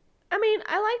 I mean,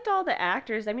 I liked all the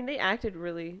actors. I mean, they acted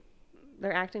really.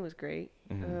 Their acting was great.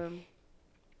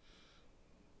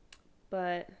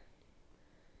 But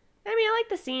I mean, I like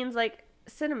the scenes. Like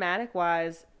cinematic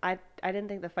wise, I didn't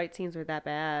think the fight scenes were that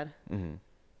bad.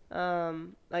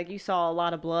 Like you saw a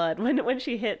lot of blood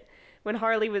when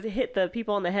Harley was hit the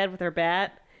people on the head with her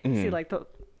bat. You see like the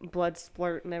blood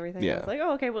splurt and everything. I Yeah. was like,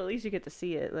 oh, okay, well at least you get to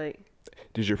see it. Like,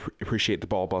 Did you appreciate the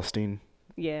ball busting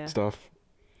yeah. stuff?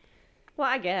 Well,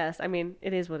 I guess. I mean,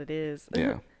 it is what it is.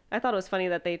 Yeah. I thought it was funny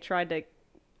that they tried to,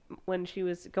 when she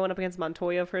was going up against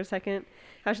Montoya for a second,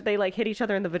 how should they like hit each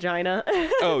other in the vagina?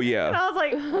 Oh And yeah. I was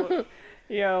like,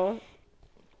 yo,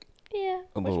 Yeah.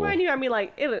 A which little. mind you, I mean,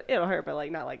 like it'll hurt, but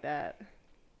like not like that.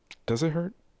 Does it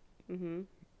hurt? I mean,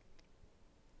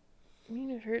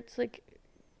 it hurts like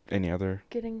Any other?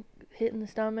 getting hit in the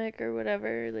stomach or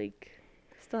whatever. Like,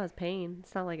 Still has pain.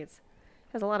 It's not like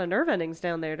has a lot of nerve endings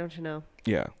down there, don't you know?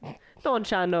 Yeah. Don't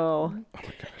ya know? Oh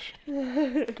my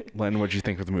gosh. Len, what'd you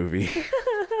think of the movie?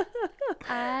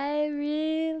 I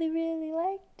really, really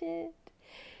liked it.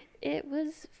 It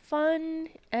was fun,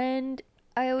 and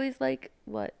I always like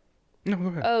what? No, go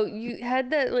ahead. Oh, you had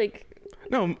that like.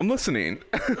 No, I'm listening.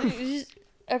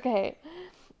 Okay.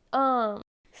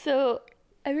 So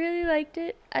I really liked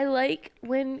it. I like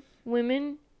when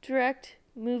women direct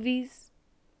movies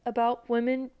about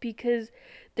women because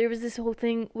there was this whole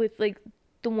thing with like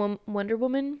the Wonder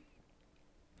Woman.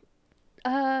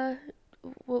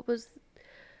 What was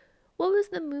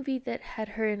the movie that had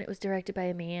her and it was directed by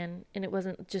a man and it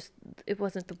wasn't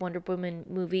the Wonder Woman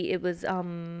movie. It was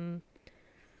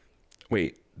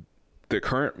Wait, the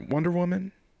current Wonder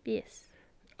Woman? yes.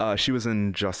 She was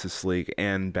in Justice League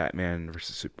and Batman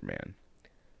versus Superman.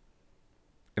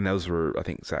 And those were, I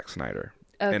think, Zack Snyder.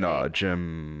 And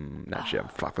Jim, not Jim,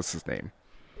 fuck, what's his name?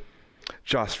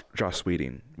 Joss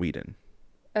Whedon.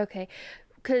 Okay.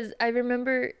 Because I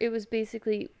remember it was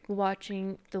basically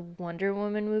watching the Wonder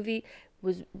Woman movie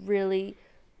was really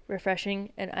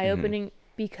refreshing and eye-opening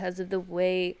because of the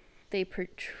way they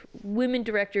women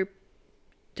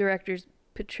directors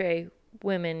portray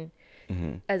women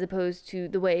as opposed to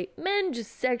the way men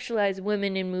just sexualize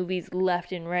women in movies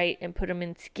left and right and put them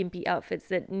in skimpy outfits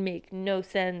that make no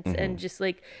sense and just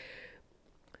like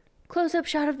close-up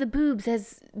shot of the boobs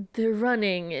as they're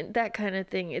running and that kind of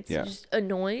thing. It's just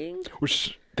annoying.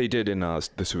 Which they did in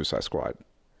the Suicide Squad.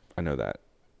 I know that.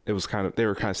 They were kind of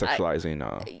sexualizing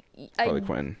Harley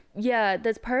Quinn. Yeah,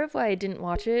 that's part of why I didn't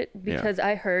watch it because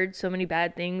I heard so many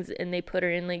bad things and they put her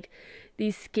in like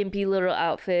these skimpy little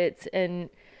outfits and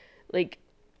like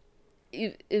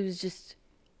it was just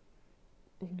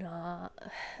not.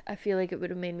 I feel like it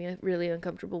would have made me really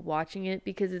uncomfortable watching it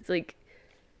because it's like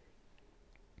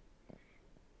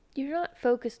you're not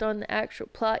focused on the actual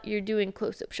plot. You're doing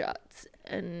close-up shots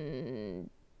and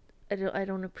I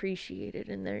don't appreciate it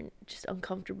and they're just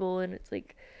uncomfortable and it's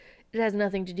like it has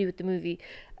nothing to do with the movie.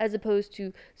 As opposed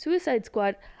to Suicide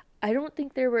Squad, I don't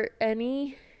think there were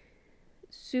any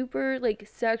super like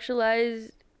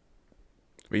sexualized.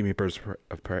 What do you mean Birds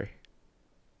of Prey?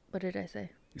 What did I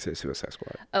say? You said Suicide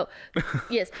Squad. Oh,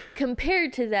 yes.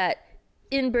 Compared to that,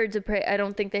 in Birds of Prey, I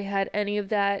don't think they had any of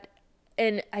that.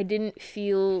 And I didn't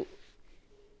feel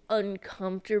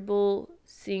uncomfortable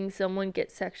seeing someone get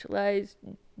sexualized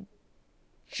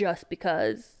just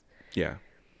because. Yeah.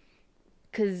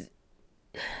 Because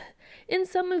in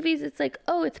some movies, it's like,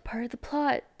 oh, it's part of the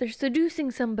plot. They're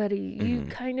seducing somebody. You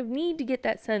kind of need to get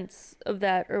that sense of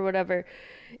that or whatever.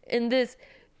 In this,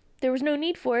 there was no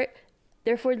need for it.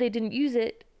 Therefore, they didn't use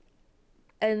it.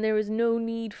 And there was no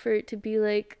need for it to be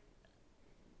like,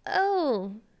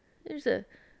 oh, there's a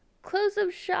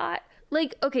close-up shot.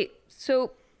 Like, okay,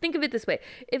 so think of it this way.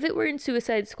 If it were in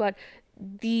Suicide Squad,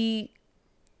 the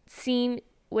scene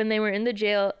when they were in the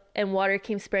jail and water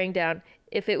came spraying down,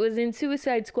 if it was in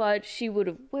Suicide Squad, she would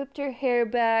have whipped her hair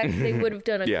back. They would have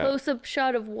done a close-up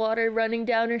shot of water running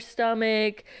down her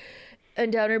stomach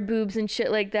and down her boobs and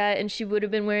shit like that, and she would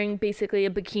have been wearing basically a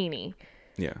bikini.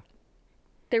 Yeah.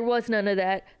 There was none of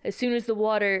that. As soon as the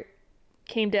water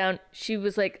came down, she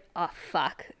was like, oh,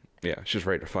 fuck. Yeah, she's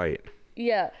ready to fight.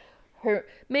 Yeah. Her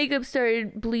makeup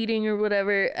started bleeding or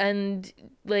whatever, and,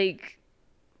 like,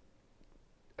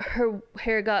 her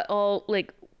hair got all,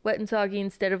 like, wet and soggy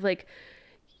instead of, like,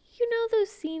 you know those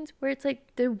scenes where it's,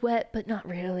 like, they're wet, but not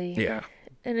really? Yeah.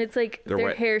 And it's, like, They're their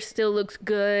wet. hair still looks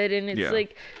good, and it's,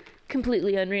 like,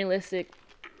 completely unrealistic.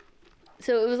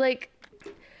 So it was, like,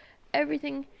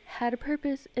 everything had a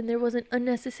purpose, and there wasn't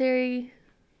unnecessary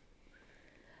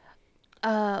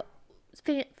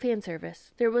fan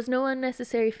service. There was no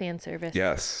unnecessary fan service.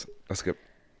 Yes, that's a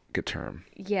good term.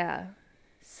 Yeah.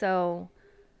 So,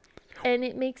 and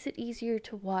it makes it easier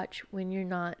to watch when you're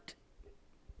not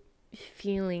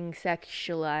feeling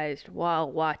sexualized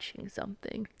while watching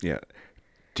something. Yeah.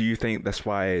 Do you think that's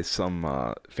why some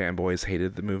fanboys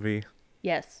hated the movie?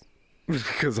 Yes.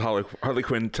 Because Harley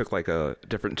Quinn took like a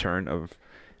different turn of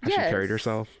how she carried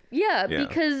herself? Yeah, Yeah.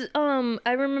 because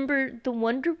I remember the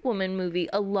Wonder Woman movie,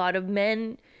 a lot of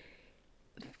men,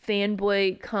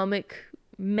 fanboy comic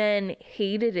men,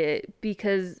 hated it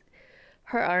because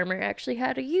her armor actually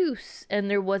had a use and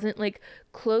there wasn't like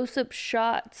close-up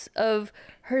shots of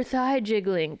her thigh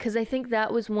jiggling, because I think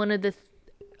that was one of the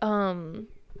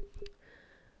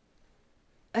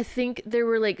I think there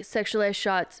were like sexualized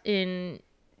shots in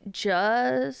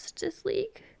Justice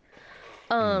League.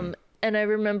 And I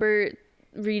remember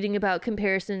reading about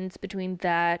comparisons between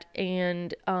that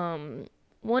and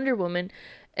Wonder Woman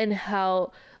and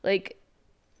how like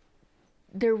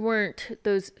there weren't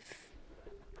those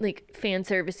like fan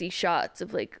servicey shots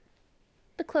of like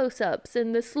the close-ups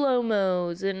and the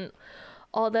slow-mos and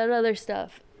all that other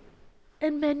stuff.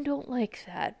 And men don't like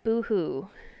that. Boo-hoo.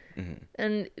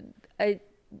 And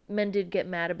men did get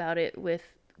mad about it with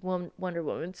Wonder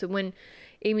Woman. So when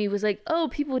Amy was like, "Oh,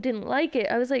 people didn't like it,"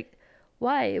 I was like,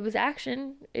 "Why? It was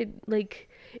action. It like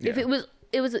if it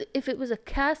was a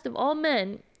cast of all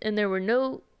men and there were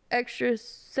no extra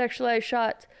sexualized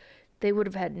shots, they would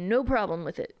have had no problem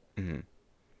with it.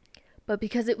 But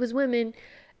because it was women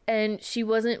and she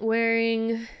wasn't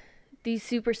wearing these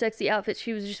super sexy outfits,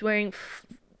 she was just wearing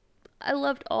I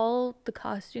loved all the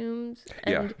costumes.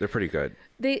 And Yeah, they're pretty good.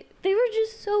 They were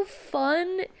just so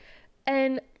fun.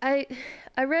 And I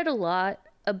read a lot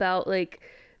about like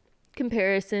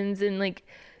comparisons and like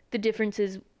the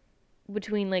differences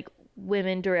between like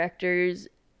women directors,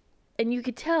 and you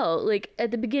could tell like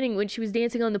at the beginning when she was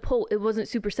dancing on the pole, it wasn't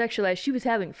super sexualized. She was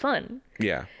having fun.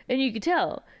 Yeah. And you could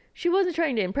tell she wasn't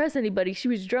trying to impress anybody. She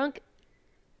was drunk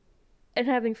and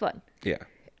having fun. Yeah.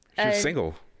 She was And-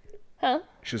 single. Huh?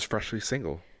 She was freshly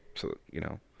single. So,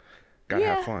 gotta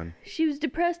have fun. She was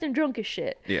depressed and drunk as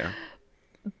shit. Yeah.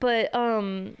 But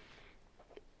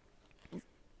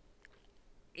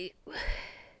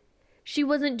she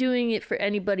wasn't doing it for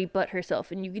anybody but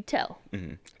herself, and you could tell.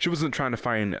 Hmm. She wasn't trying to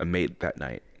find a mate that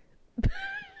night.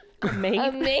 Mate.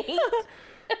 A mate?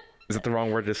 Is that the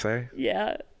wrong word to say?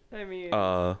 Yeah, I mean,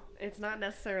 it's not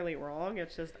necessarily wrong.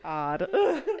 It's just odd.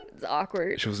 it's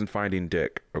awkward. She wasn't finding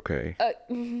dick. Okay.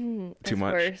 Too That's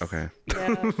much? worse. Okay.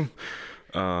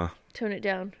 Yeah. Tone it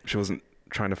down. She wasn't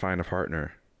trying to find a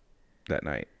partner that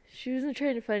night. She wasn't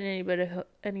trying to find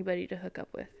anybody to hook up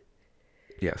with.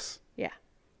 Yes. Yeah.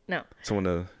 No. Someone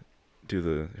to do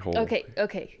the whole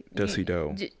Okay.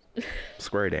 do-si-do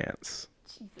square dance.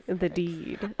 The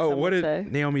deed. Oh, some what would did say.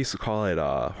 Naomi used to call it?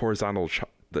 The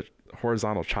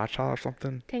horizontal cha-cha or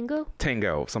something? Tango?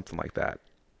 Tango, something like that.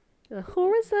 A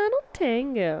horizontal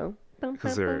tango.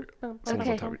 Because they're someone's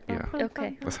on top of- yeah.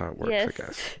 Okay. That's how it works, Yes. I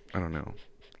guess. I don't know.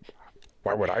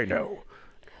 Why would I know?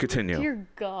 Continue. Dear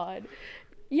God.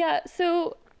 Yeah,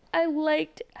 so I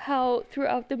liked how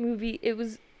throughout the movie it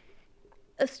was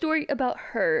a story about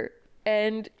her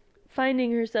and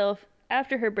finding herself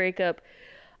after her breakup.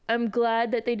 I'm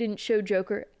glad that they didn't show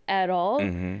Joker at all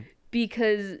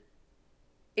because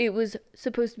it was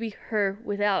supposed to be her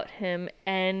without him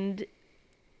and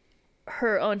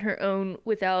her on her own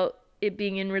without it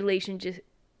being in relation to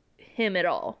him at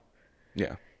all.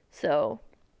 Yeah. So,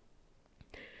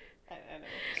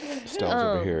 Stell's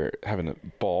over here having a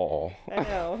ball, I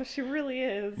know. She really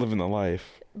is. living the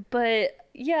life. but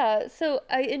yeah, so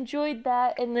I enjoyed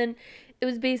that, and then it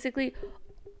was basically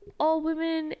all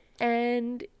women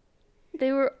and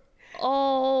they were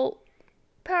all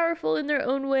powerful in their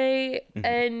own way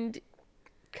and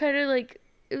kind of like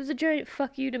it was a giant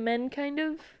fuck you to men kind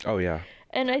of. Oh, yeah.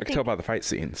 And I I can tell think by the fight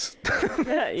scenes.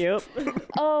 Yep.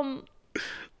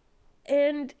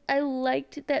 and I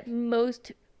liked that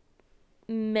most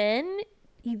men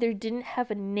either didn't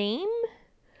have a name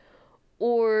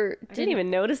or I didn't even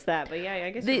notice that, but yeah, I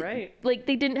guess they, you're right. like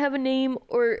they didn't have a name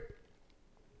or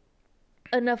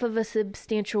enough of a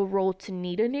substantial role to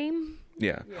need a name.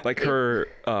 Yeah. Like her,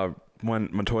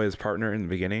 Montoya's partner in the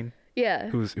beginning. Yeah.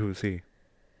 Who was he?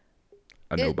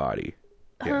 A nobody.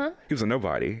 Yeah. Huh? He was a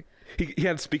nobody. He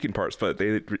had speaking parts, but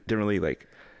they didn't really like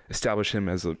establish him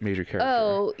as a major character.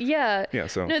 Oh, yeah. Yeah,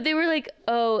 so No, they were like,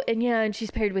 "Oh, and she's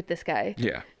paired with this guy."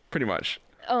 yeah, pretty much.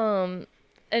 And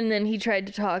then he tried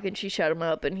to talk and she shut him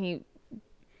up and he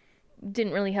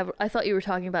didn't really have I thought you were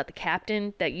talking about the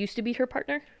captain that used to be her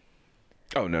partner.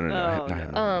 Oh no. No.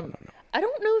 I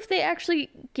don't know if they actually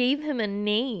gave him a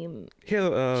name.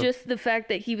 Yeah, Just the fact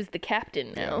that he was the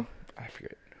captain now. I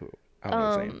forget who. I don't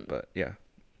know his name, but yeah.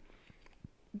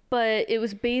 But it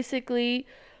was basically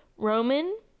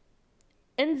Roman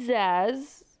and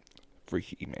Zaz.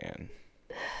 Freaky man.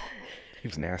 He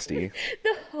was nasty.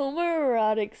 The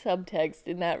homoerotic subtext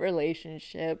in that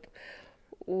relationship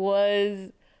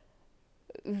was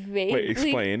vaguely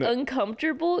explain.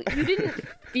 uncomfortable. You didn't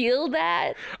feel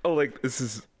that? Oh, like this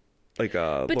is like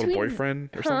a little Between- boyfriend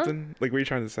or huh? something? Like what are you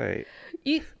trying to say?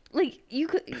 You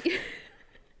could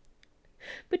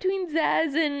between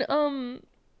Zaz and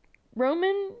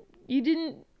Roman, you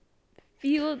didn't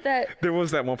feel that There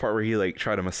was that one part where he like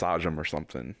tried to massage him or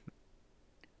something.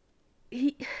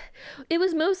 it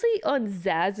was mostly on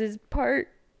Zaz's part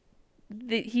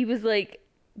that he was like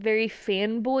very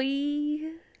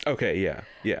fanboy Okay,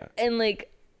 yeah. and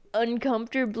like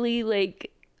uncomfortably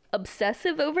like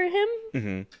obsessive over him.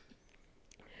 Mm-hmm.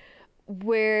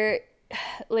 Where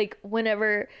like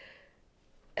whenever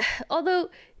although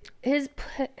his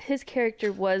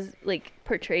character was like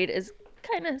portrayed as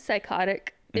kind of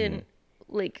psychotic in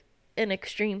like an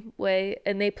extreme way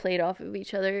and they played off of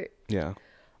each other Yeah.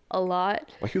 a lot.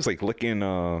 Like he was like licking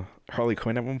Harley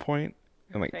Quinn at one point,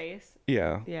 and like Face.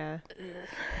 yeah, Yeah.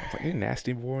 like you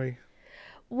nasty boy.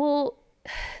 Well,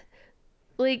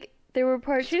 like there were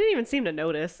parts. She didn't even seem to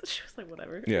notice. She was like,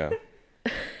 whatever. Yeah.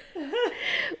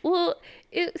 Well,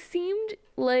 it seemed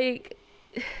like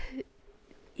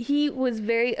he was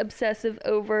very obsessive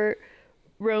over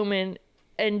Roman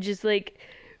and just like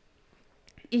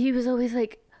he was always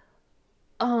like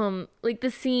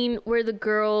the scene where the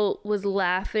girl was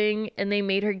laughing and they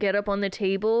made her get up on the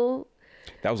table.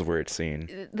 That was a weird scene.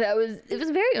 It was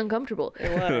very uncomfortable.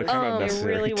 It was. Kinda It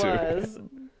necessary, really too. was.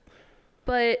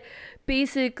 But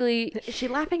basically Is she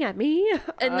laughing at me?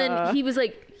 and then he was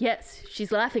like, "Yes,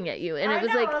 she's laughing at you," and it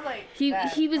was like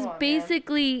he was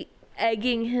basically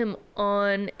egging him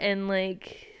on and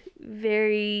like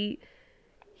very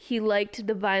he liked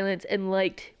the violence and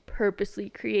liked purposely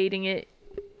creating it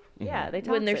Yeah, they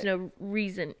when there's toxic. no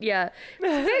reason. Yeah,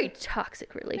 it's a very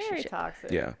toxic Very relationship.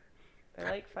 toxic. Yeah. They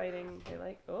like fighting. They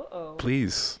like, uh-oh.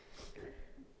 Please.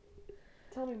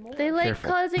 Tell me more. They like Careful.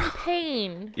 causing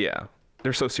pain. Yeah.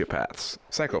 They're sociopaths,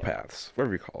 psychopaths,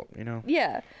 whatever you call it, you know?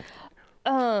 Yeah.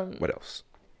 What else?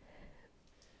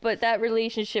 But that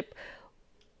relationship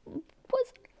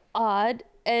was odd,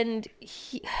 and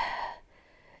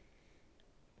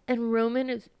Roman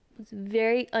was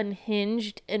very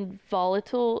unhinged and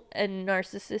volatile and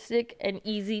narcissistic and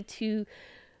easy to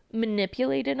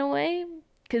manipulate in a way,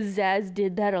 because Zaz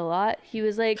did that a lot. He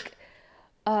was like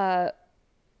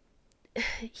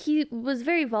he was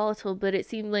very volatile, but it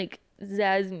seemed like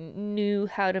Zaz knew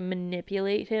how to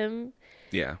manipulate him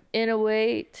Yeah. in a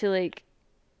way to like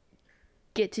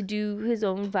get to do his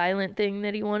own violent thing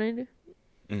that he wanted.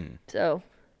 So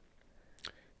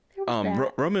there was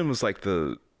that. Roman was like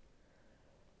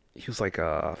he was like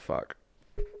fuck,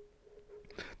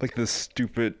 like the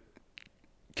stupid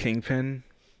kingpin,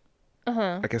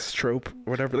 I guess, trope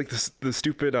or whatever, like the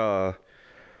stupid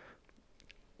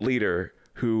leader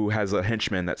who has a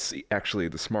henchman that's actually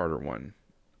the smarter one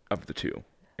of the two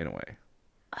in a way.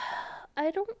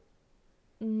 I don't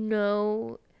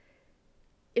know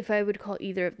if I would call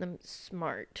either of them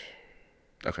smart.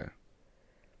 Okay.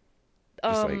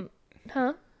 Just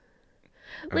Huh?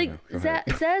 Like know. Go ahead.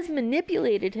 Zaz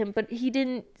manipulated him, but he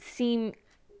didn't seem.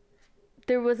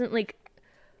 There wasn't like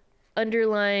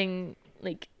underlying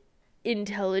like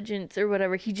intelligence or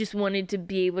whatever. He just wanted to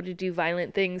be able to do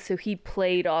violent things, so he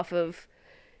played off of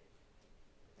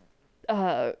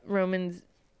Roman's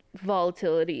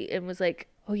volatility and was like,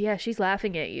 "Oh yeah, she's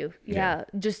laughing at you." Yeah,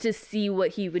 just to see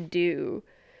what he would do,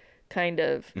 kind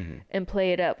of, and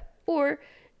play it up, or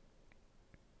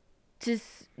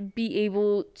just be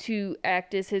able to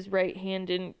act as his right hand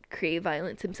and create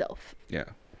violence himself. Yeah.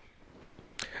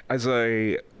 Because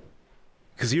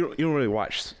you don't really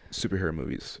watch superhero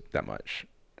movies that much,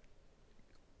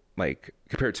 like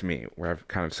compared to me, where I've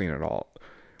kind of seen it all.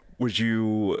 Would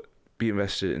you be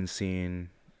invested in seeing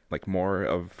like more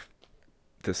of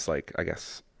this, like, I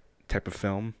guess, type of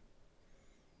film?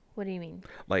 What do you mean?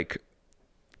 Like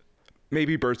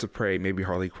maybe Birds of Prey, maybe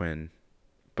Harley Quinn,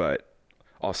 but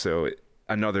also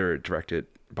another directed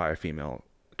by a female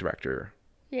director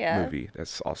Yeah. movie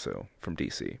that's also from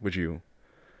DC. Would you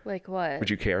Like what?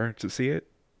 care to see it?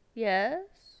 Yes.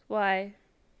 Why?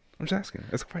 I'm just asking.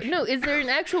 That's a question. No, is there an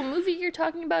actual movie you're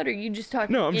talking about, or are you just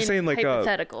talking? No, I'm just saying, like,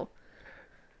 hypothetical.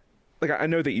 Like, I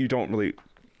know that you don't really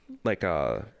like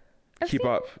keep seen-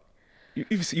 up.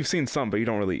 You've seen some, but you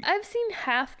don't really. I've seen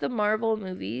half the Marvel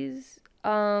movies.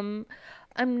 I'm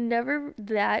never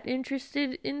that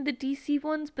interested in the DC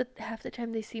ones, but half the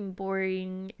time they seem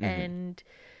boring, and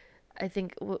I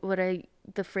think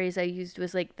the phrase I used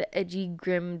was like the edgy,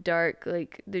 grim, dark.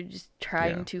 Like they're just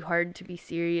trying Yeah. too hard to be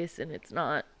serious, and it's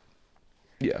not.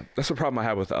 Yeah, that's the problem I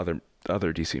have with the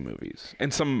other DC movies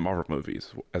and some Marvel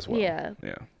movies as well. Yeah.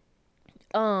 Yeah.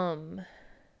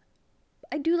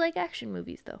 I do like action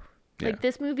movies though. Yeah. Like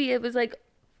this movie, it was like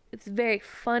it's a very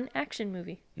fun action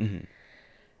movie.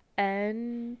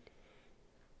 And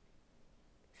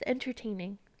it's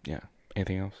entertaining. Yeah.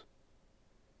 Anything else?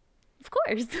 Of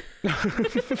course.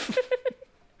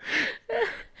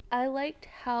 I liked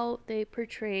how they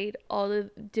portrayed all the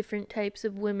different types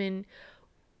of women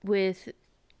with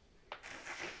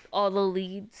all the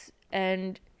leads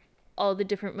and all the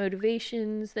different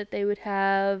motivations that they would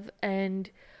have, and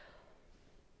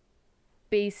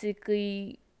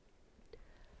basically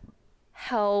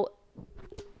how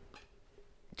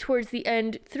towards the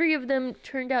end 3 of them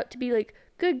turned out to be like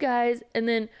good guys, and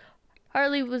then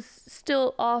Harley was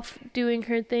still off doing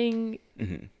her thing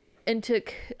and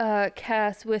took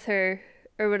Cass with her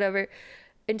or whatever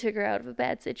and took her out of a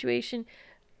bad situation.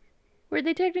 Were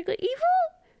they technically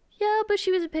evil? Yeah, but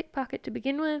she was a pickpocket to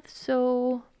begin with,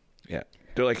 so Yeah.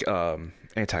 They're like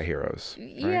anti-heroes.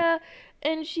 Right? yeah,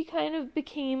 and she kind of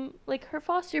became like her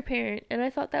foster parent, and I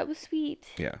thought that was sweet.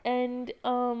 Yeah. And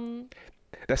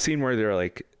That scene where they're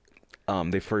like,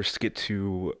 they first get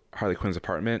to Harley Quinn's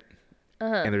apartment,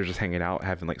 and they're just hanging out,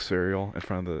 having like cereal in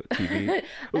front of the TV.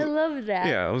 I love that.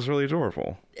 Yeah, it was really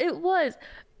adorable. It was.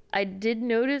 I did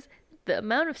notice the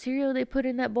amount of cereal they put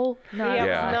in that bowl. Not Yeah, a it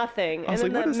Yeah. was lot. nothing. I And was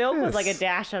then like, the what is milk was like a this?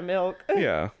 dash of milk.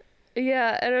 Yeah.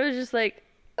 Yeah, and I was just like,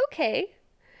 okay.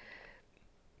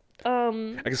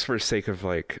 I guess for the sake of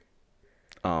like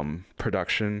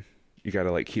production, you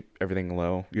gotta like keep everything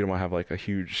low. You don't want to have like a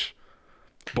huge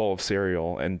bowl of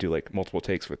cereal and do like multiple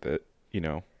takes with it, you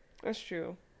know. That's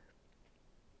true.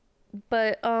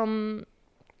 But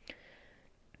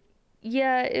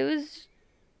Yeah, it was.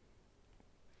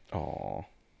 Aw.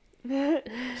 I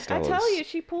Stella's- tell you,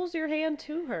 she pulls your hand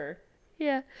to her.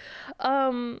 Yeah.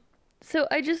 So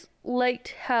I just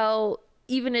liked how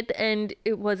even at the end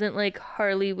it wasn't like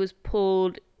Harley was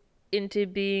pulled into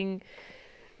being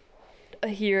a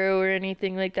hero or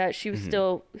anything like that. She was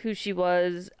still who she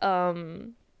was.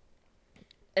 And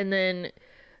then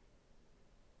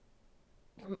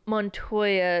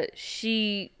Montoya,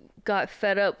 she got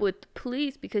fed up with the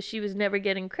police because she was never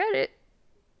getting credit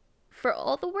for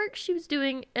all the work she was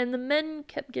doing, and the men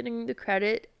kept getting the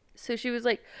credit. So she was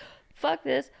like, fuck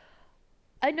this.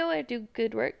 I know I do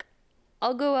good work.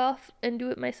 I'll go off and do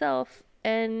it myself.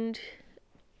 And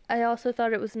I also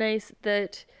thought it was nice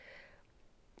that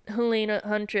Helena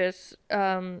Huntress,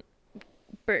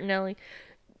 Bertinelli,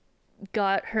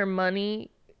 got her money.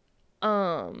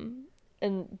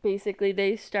 And basically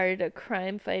they started a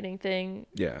crime fighting thing.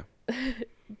 Yeah.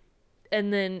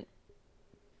 And then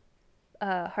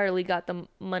Harley got the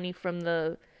money from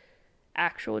the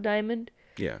actual diamond.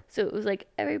 Yeah. So it was like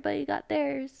everybody got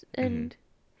theirs, and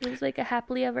it was like a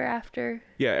happily ever after.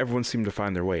 Yeah, everyone seemed to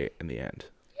find their way in the end,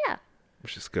 Yeah,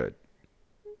 which is good.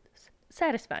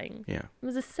 satisfying. Yeah. It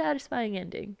was a satisfying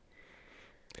ending.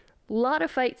 A lot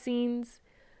of fight scenes,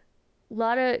 a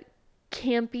lot of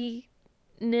campiness.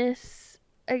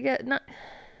 I get not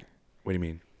What do you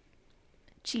mean?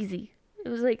 cheesy. It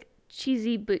was like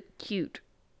cheesy but cute.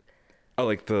 Oh,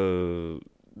 like the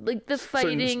Like the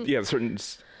fighting. certain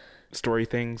story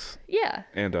things Yeah.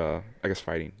 and I guess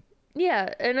fighting.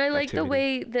 Yeah, and I like the Activity.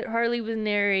 way that Harley was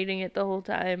narrating it the whole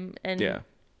time, and Yeah.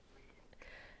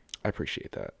 I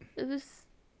appreciate that. it was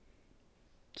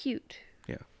cute.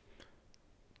 Yeah.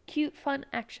 Cute, fun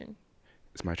action.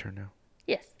 It's my turn now.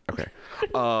 Yes. Okay.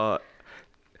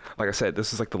 Like I said,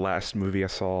 this is like the last movie I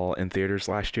saw in theaters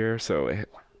last year, so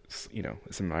it's,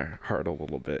 it's in my heart a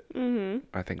little bit.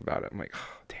 I think about it. I'm like,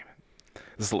 oh, damn it.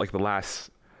 This is like the last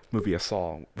movie I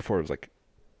saw before it was like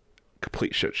a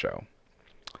complete shit show.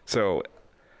 So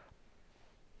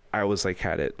I was like,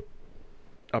 had it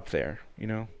up there,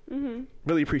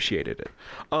 Really appreciated it.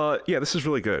 Yeah, this is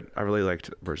really good. I really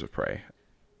liked Birds of Prey.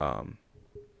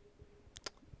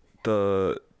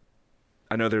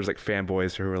 I know there's like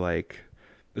fanboys who are like,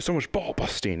 there's so much ball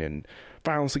busting and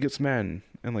violence against men,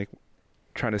 and like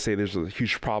trying to say there's a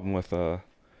huge problem with the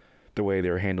way they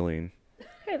were handling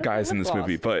Hey, that's guys in lip this gloss.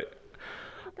 movie. But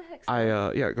What the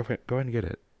heck? yeah, go ahead and get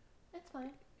it. It's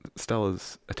fine.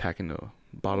 Stella's attacking the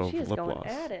bottle She of is lip going gloss.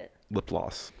 at it. Lip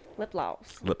gloss. Lip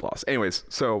gloss. Lip gloss. Anyways,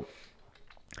 so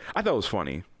I thought it was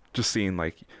funny just seeing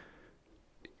like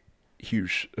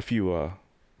a few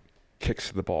kicks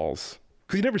to the balls,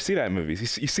 because you never see that in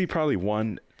movies. You see probably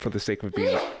one for the sake of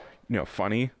being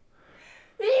funny,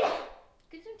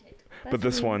 but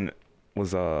this one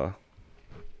was they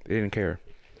didn't care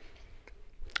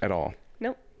at all.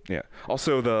 Nope. Yeah.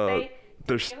 Also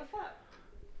there's Give a fuck.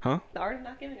 huh? The art of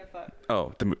not giving a fuck.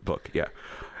 Oh, the book, yeah.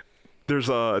 There's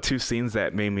two scenes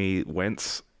that made me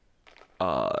wince.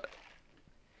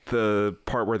 The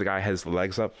part where the guy has the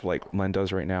legs up, like Len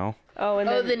does right now. Oh, and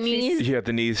Oh, then the she's- knees. Yeah,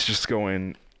 the knees just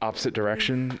going opposite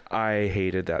direction. I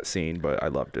hated that scene, but I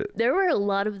loved it. There were a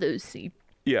lot of those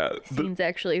Yeah, scenes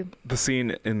actually. the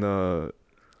scene in the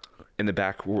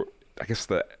back, I guess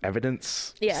the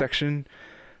evidence Yeah. section.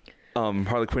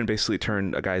 Harley Quinn basically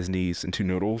turned a guy's knees into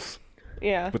noodles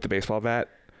Yeah. with the baseball bat.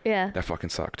 Yeah. That fucking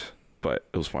sucked, but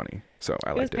it was funny, so I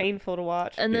It was liked it. painful to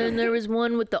watch. And then there was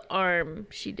one with the arm.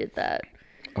 She did that.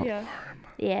 Oh, Yeah.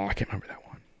 Yeah. I can't remember that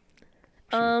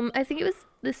one. I think it was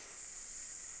the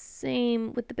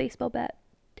same with the baseball bat.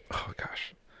 Oh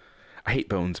gosh, I hate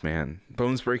bones, man.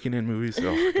 Bones breaking in movies.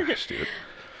 Oh gosh, dude.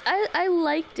 I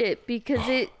liked it because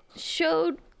it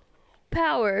showed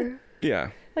power.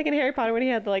 Yeah, Like in Harry Potter when he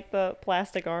had like the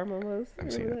plastic arm almost.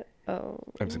 I've seen Remember that? Oh.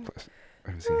 I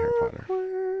haven't seen Harry Potter.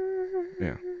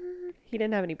 Yeah, He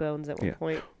didn't have any bones at one Yeah.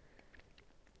 point.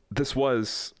 this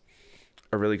was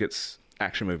a really good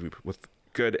action movie with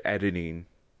good editing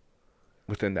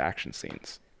within the action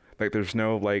scenes. Like, there's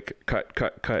no like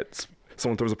cut.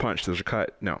 Someone throws a punch, there's a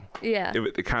cut. No, Yeah.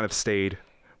 it kind of stayed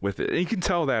with it, and you can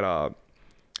tell that. I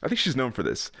think she's known for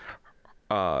this.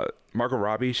 Margot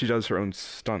Robbie, she does her own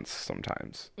stunts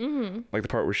sometimes. Mm-hmm. Like the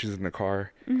part where she's in the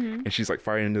car and she's like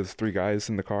fighting into those three guys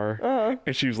in the car,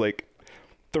 and she was like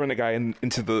throwing the guy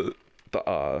into the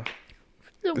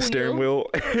steering wheel.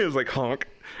 It was like honk,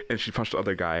 and she punched the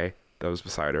other guy that was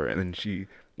beside her, and then she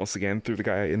once again threw the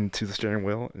guy into the steering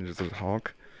wheel and just was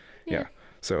honk. Yeah.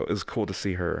 So it was cool to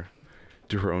see her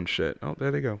do her own shit. Oh,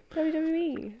 there they go.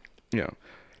 WWE. Yeah.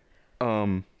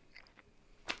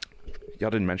 y'all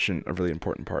didn't mention a really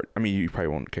important part. I mean, you probably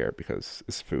won't care because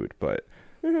it's food, but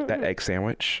that egg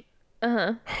sandwich.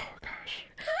 Uh-huh. Oh gosh.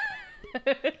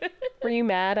 Were you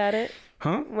mad at it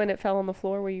Huh? when it fell on the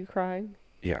floor? Were you crying?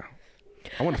 Yeah.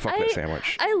 I want to fuck that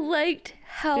sandwich. I liked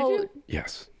how Did you?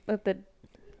 Yes. With the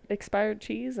expired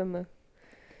cheese and the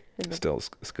Still,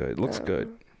 it's good. It looks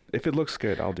good. If it looks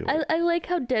good, I'll do it. I like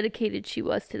how dedicated she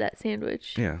was to that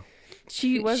sandwich. Yeah.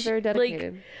 she was very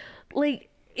dedicated. Like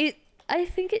it. I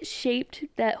think it shaped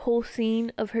that whole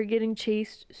scene of her getting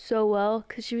chased so well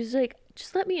because she was like,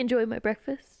 "Just let me enjoy my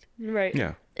breakfast." Right.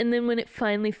 Yeah. And then when it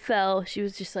finally fell, she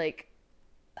was just like,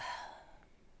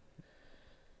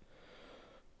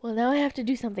 "Well, now I have to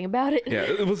do something about it." Yeah.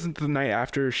 It wasn't the night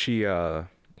after she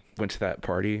went to that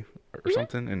party or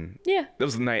something, and Yeah. that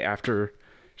was the night after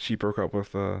she broke up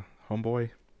with homeboy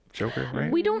Joker,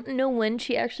 right? We don't know when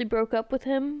she actually broke up with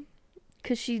him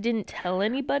because she didn't tell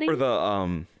anybody. Or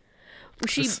the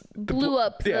She the blew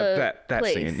up the yeah, that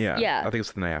place. scene. Yeah. Yeah. I think it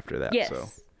was the night after that. Yes. So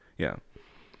yeah.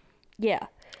 Yeah.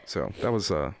 So that was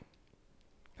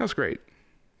great.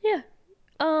 Yeah.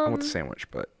 I want the sandwich,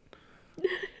 but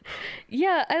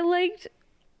Yeah, I liked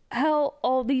how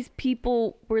all these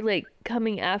people were like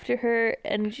coming after her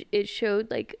and it showed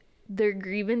like their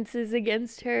grievances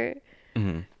against her.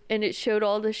 Mhm. And it showed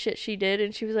all the shit she did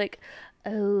and she was like,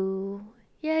 "Oh,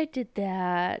 yeah, I did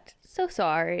that. So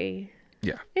sorry."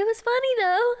 yeah. It was funny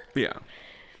though. Yeah.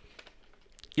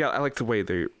 Yeah, I like the way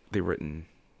they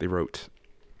wrote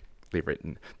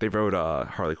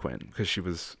Harley Quinn because she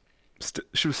was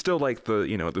still like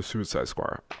the Suicide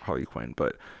Squad Harley Quinn,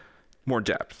 but more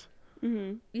depth.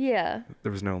 Yeah.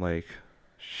 There was no like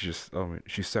she's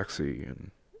sexy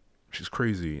and she's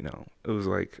crazy, It was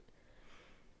like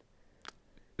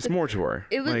it's more to her.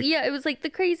 It was like, it was like the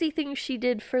crazy things she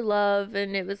did for love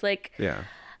and it was like, Yeah.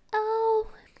 "Oh,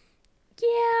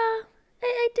 yeah,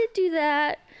 I did do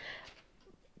that."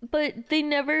 But they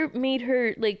never made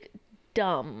her like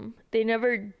dumb. They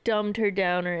never dumbed her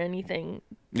down or anything.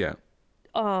 Yeah.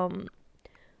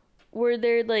 Were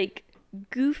there like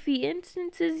goofy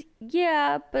instances?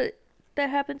 Yeah, but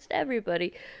that happens to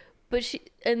everybody. But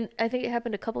and I think it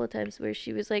happened a couple of times where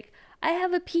she was like, "I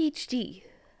have a PhD.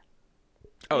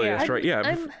 Oh, Yeah. that's right. Yeah.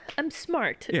 I'm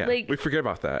smart." yeah. Like, we forget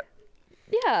about that.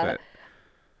 yeah.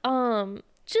 But,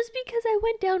 Just because I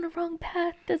went down a wrong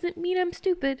path doesn't mean I'm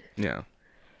stupid. yeah.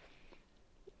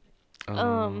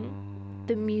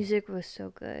 The music was so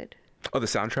good. Oh, the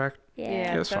soundtrack?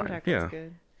 Yeah. it's fine. soundtrack Yeah. was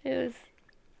good. It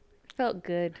felt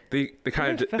good. They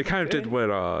kind of felt did good.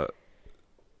 what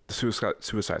the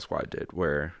Suicide Squad did,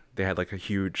 where they had like a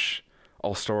huge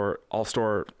all-star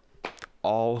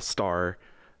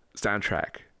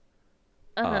soundtrack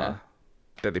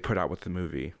that they put out with the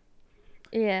movie,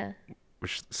 Yeah.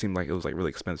 which seemed like it was like really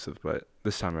expensive, but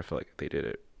this time I feel like they did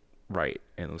it right,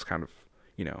 and it was kind of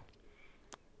a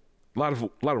lot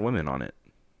of women on it.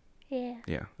 Yeah.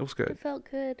 Yeah, it was It good. felt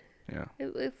good. Yeah,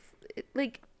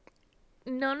 Like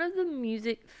none of the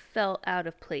music felt out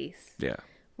of place yeah.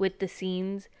 with the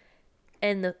scenes,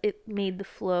 and it made the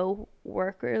flow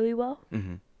work really well.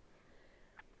 I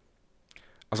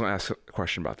was gonna ask a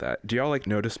question about that. Do y'all like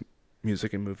notice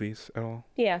music in movies at all?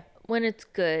 Yeah. When it's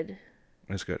good.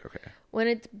 It's good. Okay. When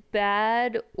it's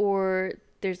bad or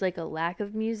there's like a lack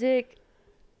of music,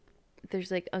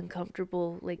 there's like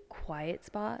uncomfortable like quiet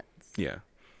spots. Yeah.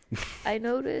 I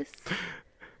noticed.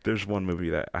 There's one movie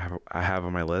that I have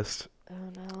on my list. Oh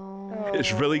no.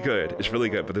 It's really good. It's really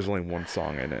good, but there's only one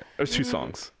song in it. There's two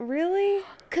songs. Really?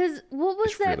 Cause what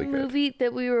was It's that really good. movie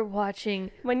that we were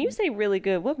watching? When you say really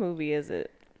good, what movie is it?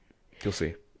 You'll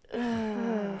see.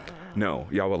 No,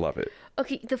 y'all will love it.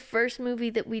 Okay, the first movie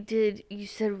that we did, you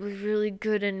said was really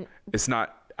good, and It's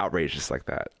not outrageous like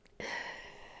that.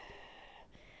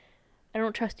 I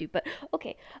don't trust you, but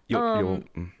okay.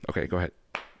 Okay, go ahead.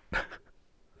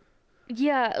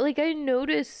 Yeah, like I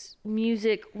notice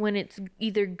music when it's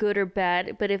either good or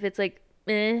bad, but if it's like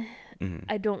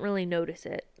I don't really notice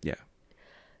it. Yeah.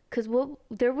 Cause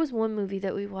there was one movie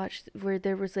that we watched where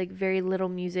there was like very little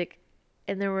music,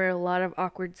 and there were a lot of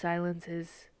awkward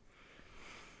silences.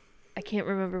 I can't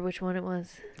remember which one it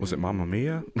was. Was it Mamma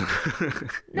Mia?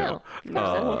 No.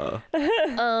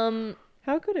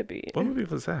 How could it be? What movie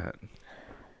was that?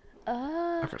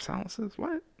 Awkward silences?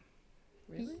 What?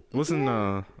 Really? It wasn't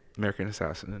American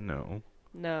Assassin. No.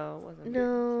 No, it wasn't.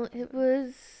 No, it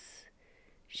was.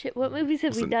 Shit, what movies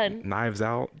have Was we it done? Knives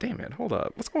Out? Damn it! Hold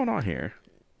up. What's going on here?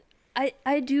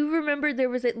 I do remember there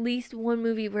was at least one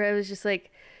movie where I was just like,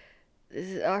 this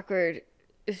is awkward.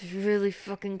 It's really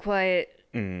fucking quiet.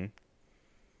 That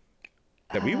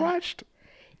we watched?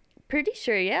 Pretty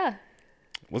sure, yeah.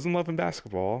 Wasn't Love and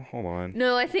Basketball. Hold on.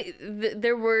 No, I think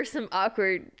there were some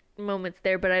awkward moments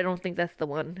there, but I don't think that's the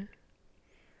one.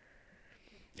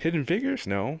 Hidden Figures?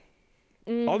 No.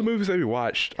 All the movies that we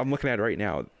watched, I'm looking at right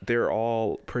now, they're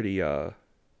all pretty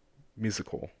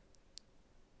musical.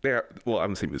 Well, I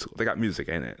wouldn't say musical. They got music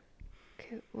in it.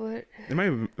 Okay, what? It might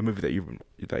be a movie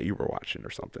that you were watching or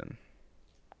something.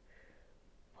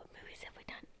 What movies have we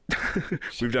done?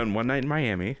 We've done One Night in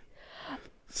Miami,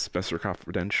 Spencer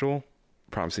Confidential,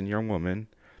 Promising Young Woman.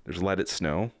 There's Let It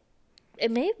Snow.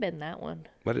 It may have been that one.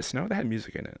 Let It Snow? That had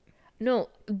music in it. No,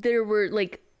 there were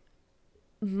like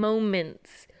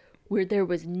moments where there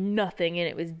was nothing and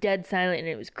it was dead silent and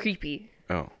it was creepy.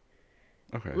 Oh.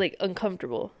 Okay. Like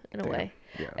uncomfortable in a way.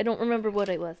 Yeah. I don't remember what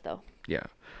it was though. Yeah.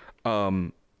 I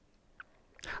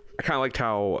kind of liked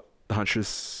how the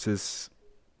Huntress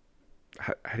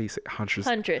how do you say Huntress?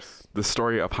 Huntress. The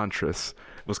story of Huntress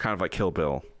was kind of like Kill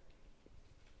Bill.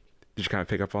 Did you kind of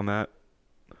pick up on that?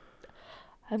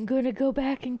 I'm going to go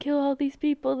back and kill all these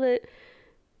people that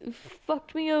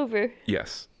fucked me over.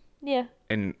 Yes. Yeah.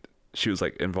 And she was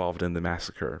like involved in the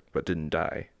massacre but didn't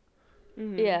die.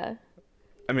 Yeah.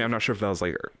 I mean, I'm not sure if that was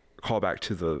like a callback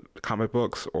to the comic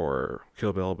books or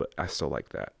Kill Bill, but I still like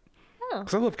that. Oh.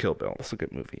 Because I love Kill Bill. That's a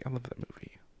good movie. I love that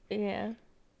movie. Yeah.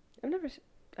 I don't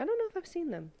know if I've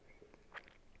seen them.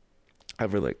 I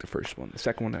really like the first one. The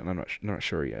second one, I'm not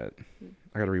sure yet.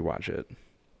 I gotta rewatch it.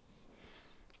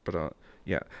 But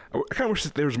yeah, I kind of wish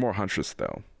there was more Huntress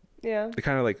though. Yeah. They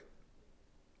kind of like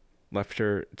left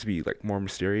her to be like more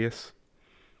mysterious.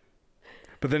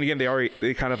 But then again,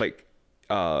 they kind of like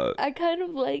I kind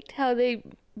of liked how they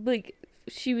like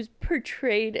she was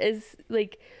portrayed as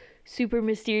like super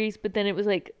mysterious, but then it was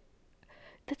like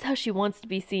that's how she wants to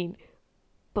be seen.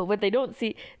 But what they don't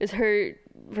see is her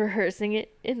rehearsing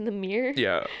it in the mirror.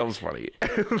 Yeah, that was funny.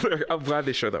 I'm glad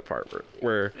they showed that part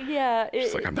where Yeah,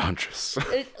 she's like, I'm the Huntress.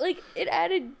 it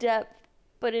added depth,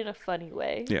 but in a funny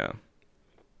way. Yeah.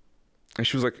 And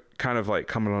she was like kind of like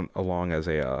coming along as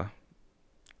a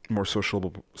more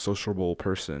sociable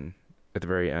person at the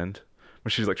very end when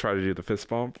she's like trying to do the fist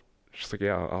bump. She's like,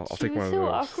 yeah, I'll take one of those.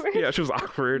 Awkward. Yeah, she was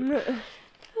awkward. It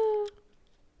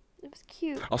was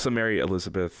cute. Also, Mary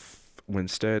Elizabeth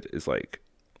Winstead is like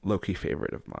low-key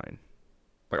favorite of mine.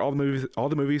 Like all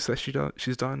the movies that she's done.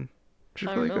 She's I really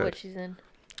don't know good. what she's in.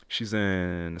 She's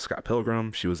in Scott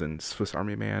Pilgrim. She was in Swiss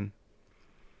Army Man.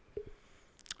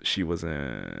 She was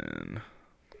in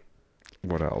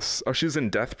what else? Oh, she was in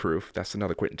Death Proof. That's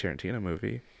another Quentin Tarantino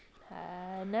movie.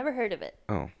 Never heard of it.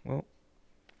 Oh, well.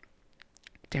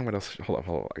 Damn, what else? Hold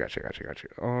up. I got you.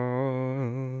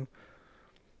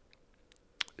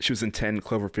 She was in 10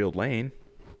 Cloverfield Lane.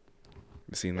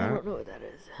 You seen that? I don't know what that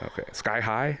is. Okay. Sky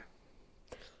High?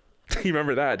 You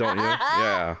remember that, don't you?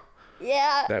 Yeah.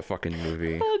 Yeah. That fucking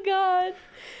movie. Oh God.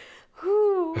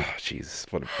 Whew. Oh, jeez.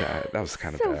 That was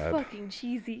kind of So bad. fucking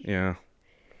cheesy. Yeah.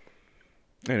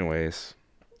 Anyways.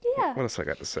 Yeah. What else I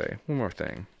got to say? One more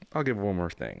thing. I'll give one more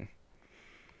thing.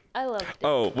 I loved it.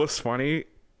 Oh, what's funny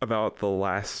about the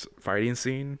last fighting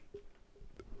scene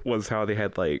was how they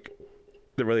had like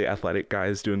the really athletic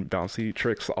guys doing bouncy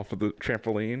tricks off of the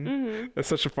trampoline. Mm-hmm. That's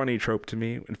such a funny trope to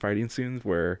me in fighting scenes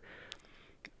where,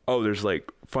 there's like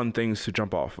fun things to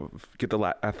jump off of. Get the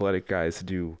athletic guys to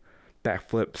do back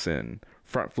flips and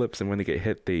front flips, and when they get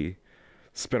hit, they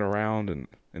spin around and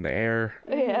in the air.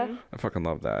 Yeah. I fucking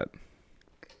love that.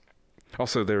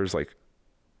 Also, there's like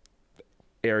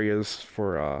areas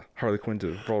for Harley Quinn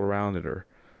to roll around in her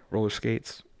roller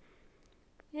skates.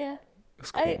 Yeah.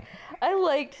 That's cool. I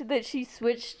liked that she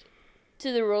switched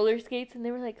to the roller skates and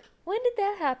they were like, when did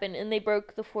that happen? And they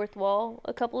broke the fourth wall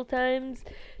a couple of times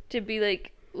to be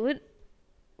like, what?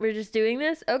 We're just doing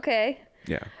this? Okay.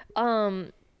 Yeah.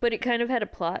 But it kind of had a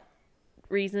plot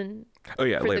reason. Oh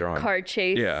yeah, for later the on. car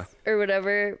chase. Yeah. Or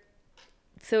whatever.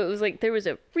 So it was like there was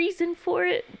a reason for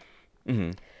it.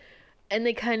 Mm-hmm. And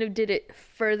they kind of did it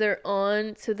further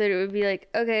on so that it would be like,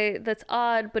 okay, that's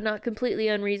odd, but not completely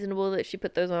unreasonable that she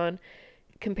put those on,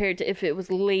 compared to if it was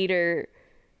later,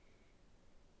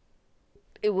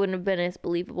 it wouldn't have been as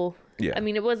believable. Yeah. I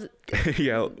mean, it was.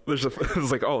 Yeah.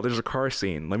 It's like, there's a car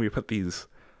scene. Let me put these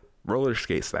roller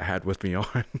skates that I had with me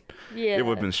on. Yeah. It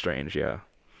would have been strange. Yeah.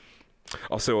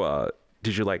 Also,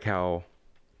 did you like how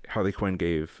Harley Quinn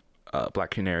gave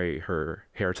Black Canary her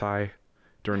hair tie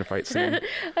during the fight scene?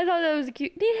 I thought that was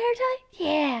cute. Need a hair tie?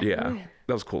 Yeah. Yeah,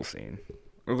 that was a cool scene.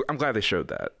 I'm glad they showed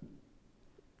that.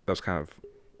 That was kind of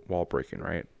wall breaking,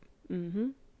 right? Mm-hmm.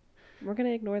 We're gonna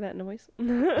ignore that noise.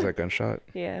 Was that gunshot?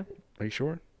 Yeah. Are you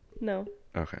sure? No.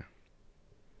 Okay.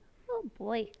 Oh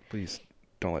boy. Please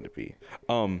don't let it be.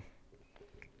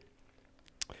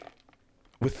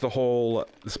 with the whole,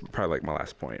 this is probably like my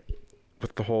last point,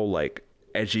 with the whole like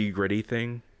edgy gritty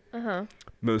thing.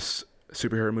 Most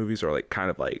superhero movies are like kind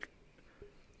of like a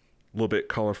little bit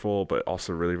colorful, but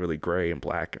also really, really gray and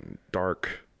black and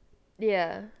dark.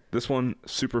 Yeah. This one,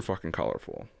 super fucking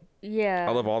colorful. Yeah.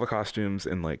 I love all the costumes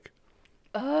and like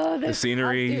Oh, the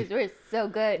scenery. costumes were so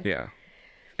good. Yeah.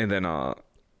 And then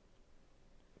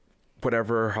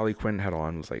whatever Harley Quinn had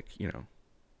on was like, you know,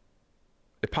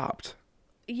 it popped.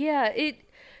 Yeah,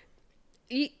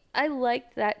 I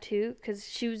liked that too because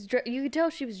she was. You could tell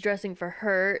she was dressing for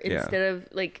her Yeah. instead of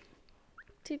like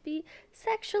to be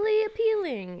sexually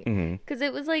appealing. Because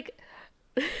it was like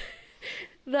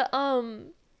the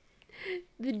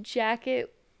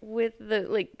jacket with the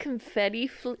like confetti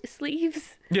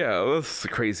sleeves. Yeah, that's a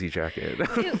crazy jacket.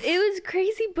 It was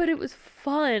crazy, but it was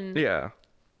fun. Yeah.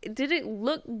 Did it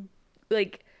look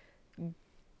like?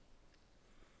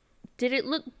 Did it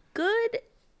look good?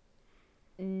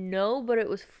 No, but it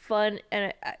was fun,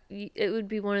 and it would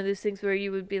be one of those things where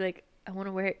you would be like, I want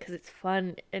to wear it because it's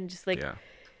fun and just like Yeah.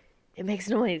 it makes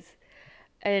noise,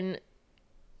 and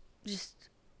just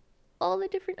all the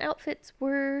different outfits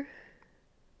were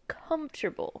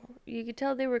comfortable. You could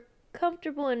tell they were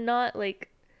comfortable and not like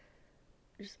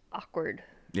just awkward.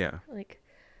 Yeah. Like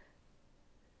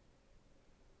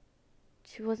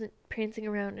she wasn't prancing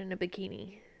around in a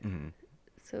bikini,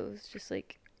 so it was just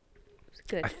like it was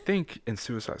good. I think in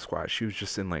Suicide Squad, she was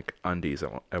just in like undies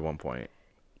at one point.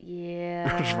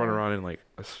 Yeah. Just running around in like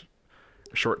a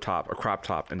short top, a crop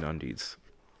top, and undies.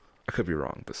 I could be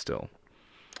wrong, but still.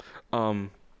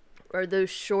 Or those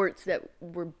shorts that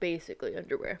were basically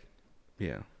underwear.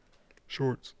 Yeah.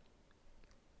 Shorts.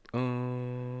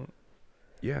 Yeah.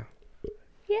 Yeah.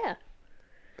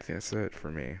 I think that's it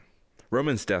for me.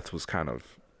 Roman's death was kind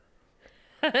of.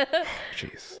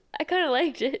 Jeez. I kind of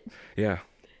liked it. Yeah.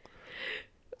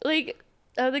 Like,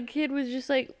 the kid was just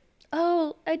like,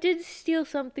 oh, I did steal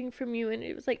something from you. And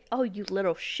it was like, oh, you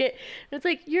little shit. And it's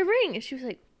like, your ring. And she was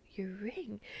like, your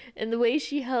ring. And the way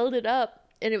she held it up,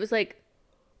 and it was like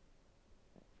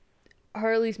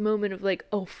Harley's moment of like,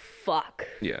 oh, fuck.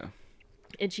 Yeah.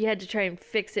 And she had to try and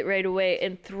fix it right away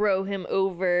and throw him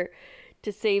over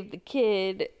to save the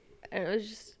kid. And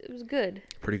it was good.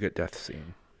 Pretty good death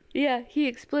scene. Yeah, he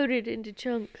exploded into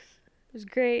chunks. It was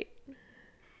great.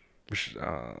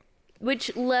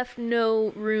 Which left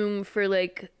no room for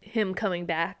like him coming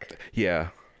back. Yeah.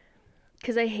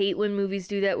 Because I hate when movies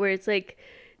do that, where it's like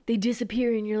they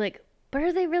disappear and you're like, but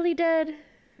are they really dead?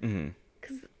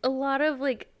 Because a lot of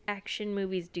like action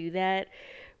movies do that,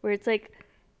 where it's like,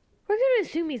 we're gonna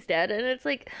assume he's dead, and it's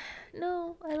like,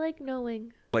 no, I like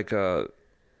knowing. Like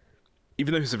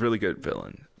even though he's a really good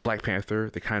villain, Black Panther,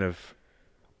 they kind of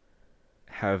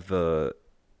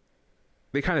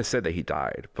said that he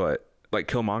died, but like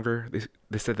Killmonger,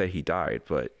 they said that he died,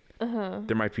 but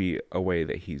there might be a way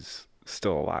that he's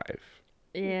still alive.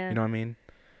 Yeah. You know what I mean?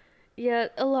 Yeah,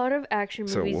 a lot of action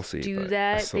So movies we'll see, do but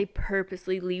that. still- They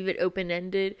purposely leave it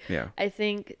open-ended. Yeah. I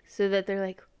think so that they're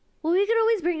like, well, we could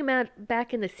always bring him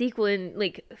back in the sequel and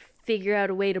like figure out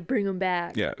a way to bring him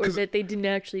back. Yeah, Or 'cause- that they didn't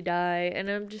actually die. And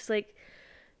I'm just like,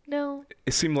 no,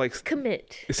 It seemed like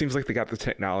commit. it seems like they got the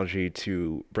technology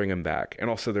to bring him back. And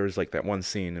also there was like that one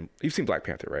scene, and you've seen Black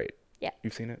Panther, right? Yeah.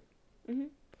 You've seen it?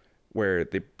 Where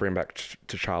they bring back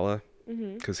T'Challa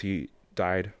because he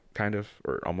died, kind of,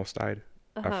 or almost died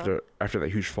after that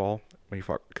huge fall when he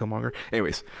fought Killmonger.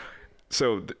 Anyways,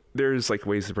 so there's like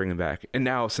ways to bring him back. And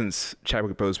now since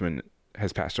Chadwick Boseman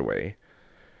has passed away,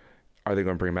 are they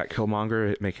going to bring back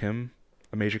Killmonger, make him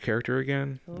a major character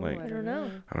again? I don't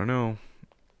know. I don't know.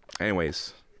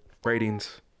 Anyways,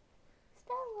 ratings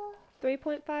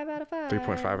 3.5 out of 5.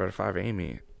 3.5 out of 5.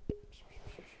 Amy,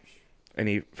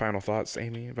 any final thoughts,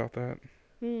 Amy, about that?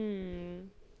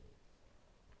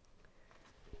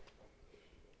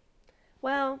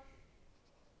 Well,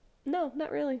 no,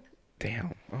 not really.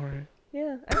 Damn. All right.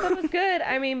 Yeah, I thought it was good.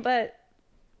 I mean, but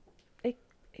I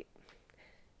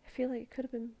feel like it could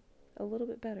have been a little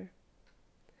bit better.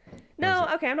 No,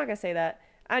 okay, I'm not gonna say that.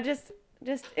 I just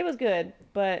it was good,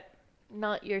 but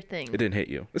Not your thing. It didn't hit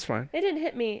you. It's fine. it didn't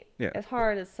hit me Yeah. as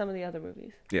hard as some of the other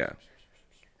movies. Yeah.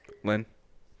 Lynn?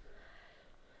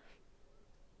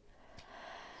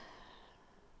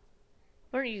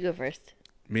 Why don't you go first?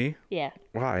 Me? Yeah.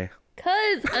 Why?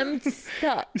 Because I'm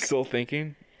stuck. You still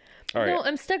thinking? All right. No,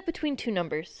 I'm stuck between two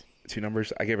numbers. Two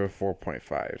numbers. I gave it a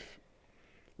 4.5.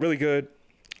 Really good.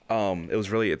 It was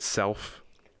really itself,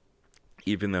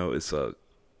 even though it's a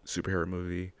superhero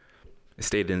movie. It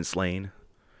stayed in its lane.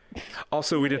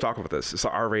 Also, we didn't talk about this. It's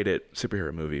an R-rated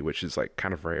superhero movie, which is like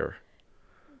kind of rare.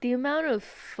 The amount of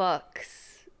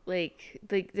fucks like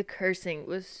the cursing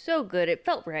was so good. It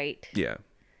felt right. Yeah.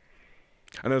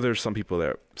 I know there's some people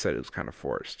that said it was kind of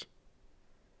forced.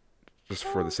 Just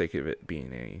for the sake of it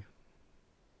being a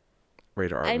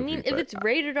rated R I movie. mean, if but it's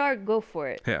rated R, go for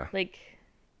it. Yeah. Like,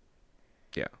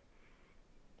 yeah.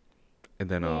 And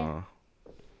then Yeah.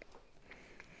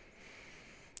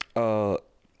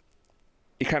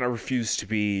 it kind of refused to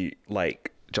be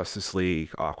like Justice League,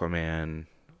 Aquaman,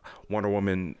 Wonder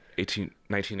Woman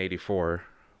 1984,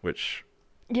 which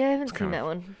yeah, I haven't seen kind that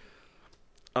of-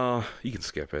 one. you can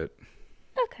skip it.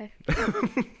 Okay.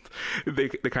 They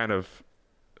kind of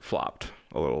flopped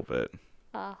a little bit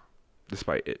Ah.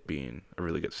 despite it being a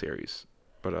really good series.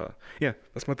 But yeah,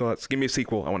 that's my thoughts. Give me a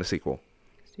sequel. I want a sequel.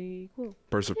 Sequel.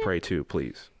 Birds of Prey 2,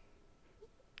 please.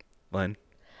 Len?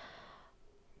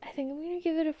 I think I'm gonna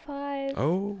give it a 5.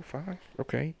 Oh, 5.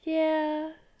 Okay.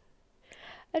 Yeah.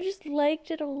 I just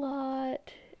liked it a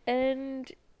lot.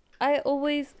 And I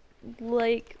always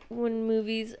like when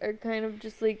movies are kind of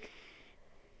just like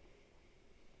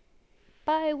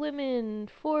by women,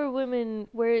 for women,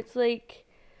 where it's like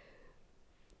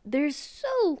there's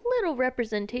so little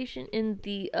representation in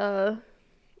the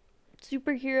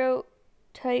superhero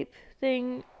type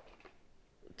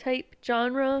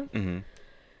genre. Mm-hmm.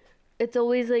 It's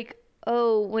always like,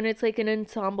 oh, when it's like an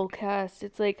ensemble cast,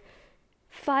 it's like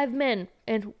 5 men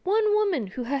and 1 woman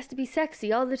who has to be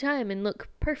sexy all the time and look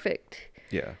perfect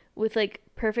Yeah. with like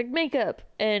perfect makeup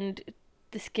and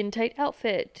the skin tight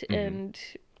outfit. Mhm. And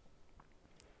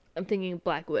I'm thinking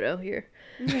Black Widow here.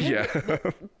 Yeah.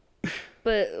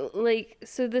 But like,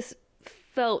 so this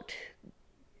felt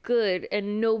good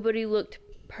and nobody looked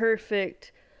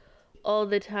perfect all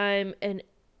the time. And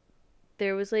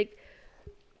there was like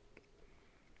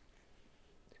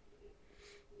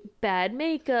bad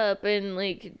makeup and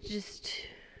like just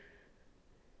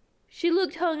she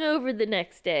looked hungover the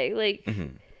next day, like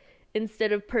Mhm.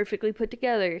 instead of perfectly put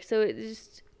together. So it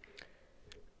just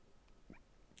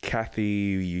Kathy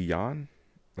Yan?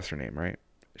 That's her name, right?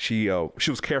 She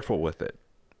was careful with it.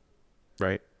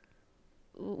 Right?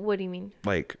 what do you mean?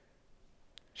 Like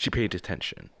she paid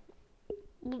attention.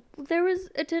 There was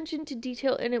attention to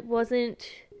detail and it wasn't,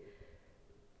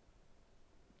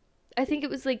 I think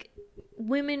it was like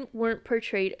women weren't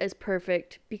portrayed as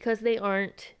perfect because they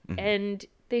aren't, and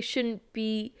they shouldn't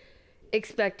be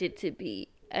expected to be.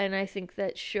 And I think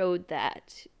that showed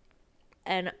that.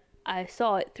 And I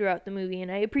saw it throughout the movie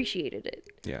and I appreciated it.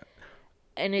 Yeah.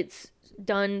 And it's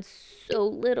done so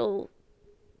little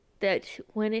that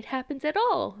when it happens at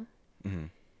all, Mhm.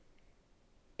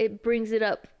 it brings it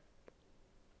up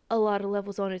a lot of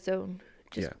levels on its own.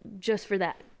 Just for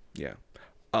that. Yeah.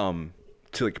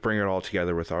 To like bring it all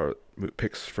together with our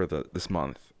picks for this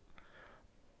month.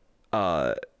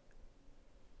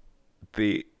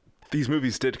 These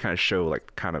movies did kind of show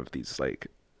like kind of these like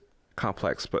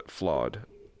complex but flawed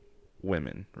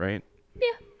women, right?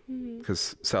 Yeah.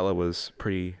 Because Sella was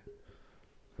pretty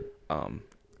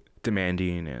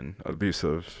demanding and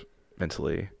abusive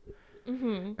mentally.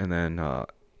 Mm-hmm. And then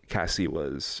Cassie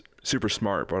was super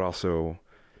smart but also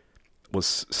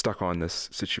was stuck on this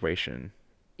situation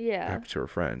that Yeah. happened to her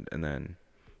friend. And then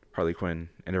Harley Quinn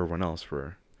and everyone else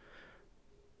were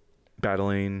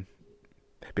battling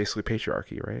basically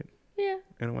patriarchy, right? Yeah.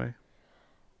 In a way.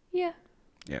 Yeah.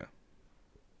 Yeah.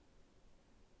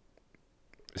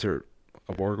 Is there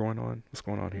a war going on? What's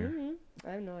going on here?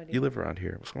 I have no idea. You live around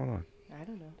here. What's going on? I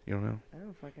don't know. You don't know? I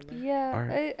don't fucking know. Yeah.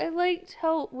 Alright. I liked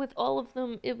how with all of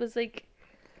them it was like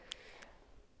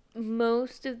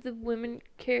most of the women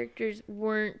characters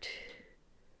weren't,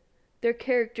 their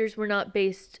characters were not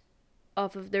based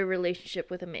off of their relationship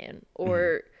with a man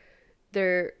or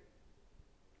their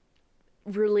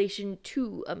relation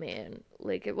to a man.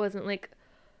 Like it wasn't like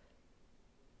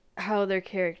how their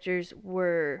characters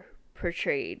were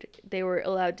portrayed. They were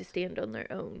allowed to stand on their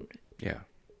own Yeah.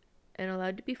 and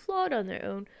allowed to be flawed on their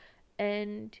own,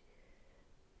 and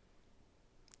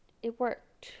it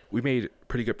worked. We made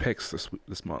pretty good picks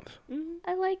this month.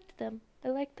 I liked them. I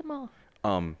liked them all.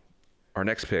 Our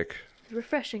next pick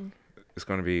Refreshing. is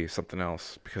going to be something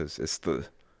else because it's the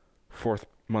fourth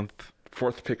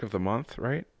pick of the month,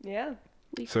 right? Yeah.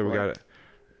 Week So we 4.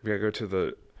 gotta go to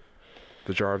the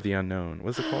jar of the unknown.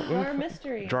 What's it called? Jar of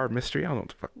mystery. Jar of mystery. I don't know what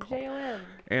the fuck it's called. J-O-M.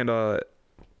 And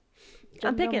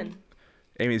I'm picking.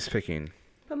 Amy's picking.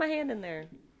 Put my hand in there.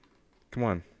 Come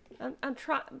on, I'm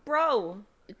trying. Bro.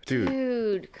 dude.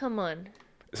 Dude, come on.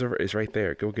 It's right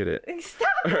there. Go get it. Stop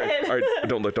All right, it. all right.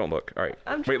 Don't look. Don't look. All right.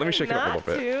 I'm Wait. Let me trying shake it up a not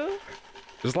little bit. to.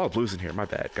 There's a lot of blues in here. My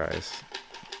bad, guys.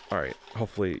 All right.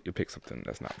 Hopefully you pick something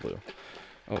that's not blue.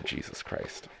 Oh Jesus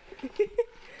Christ.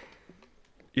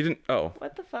 You didn't. Oh,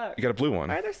 What the fuck? you got a blue one.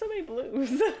 Why are there so many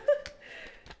blues?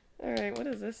 All right, what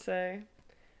does this say?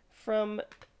 From.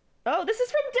 Oh, this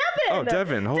is from Devin. Oh,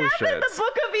 Devin. Holy Devin, shit. the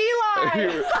Book of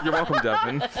Eli. You're welcome,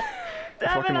 Devin. Devin,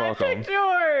 fucking I welcome. picked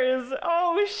yours.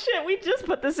 Oh shit, we just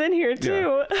put this in here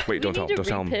too. Yeah. Wait, don't tell need him. to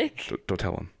Don't tell him. repick. Don't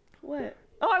tell him. What?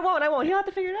 Oh, I won't. He'll have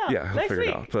to figure it out. Yeah, he'll Next figure week.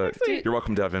 it out. But Next week. you're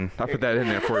welcome, Devin. I put that in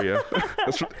there for you.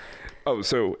 Oh,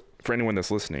 so for anyone that's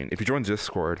listening, if you join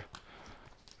Discord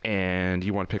and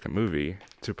you want to pick a movie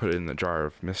to put it in the jar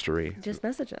of mystery, Just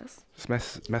message us. just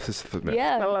message the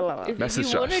Yeah. La, la, la, la. If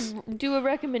Message you want us. to do a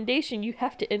recommendation, you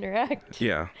have to interact.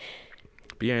 Yeah.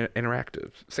 Be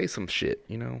interactive. Say some shit,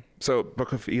 you know? So,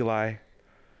 Book of Eli,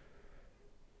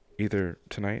 either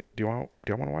tonight. Do you want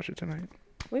to watch it tonight?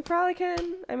 We probably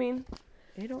can. I mean,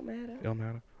 it don't matter. It don't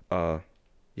matter.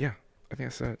 Yeah. I think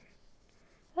that's it.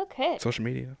 Okay. Social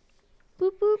media.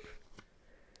 Boop boop.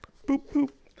 Boop, boop.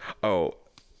 Oh,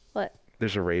 What?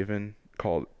 there's a raven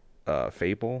called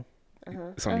Fable.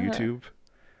 It's on YouTube.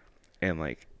 And,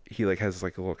 like, he, like, has,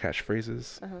 like, little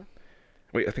catchphrases.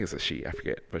 Wait, I think it's a she. I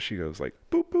forget. But she goes, like,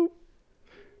 boop, boop.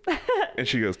 And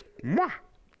she goes, mwah.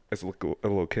 As a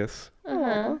little kiss.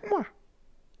 Mwah.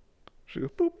 She goes,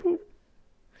 boop, boop.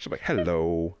 She's like,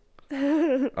 hello.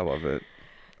 I love it.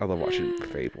 I love watching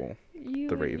Fable. You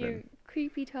The and raven. your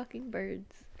creepy talking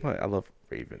birds. I love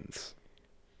ravens.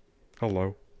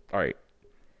 Hello. All right.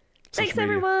 Thanks, Social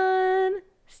media. everyone.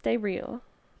 Stay real.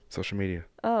 Social media.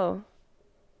 Oh.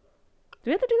 Do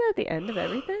we have to do that at the end of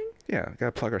everything? Yeah,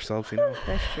 gotta plug ourselves, you know.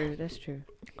 That's true. That's true.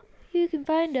 You can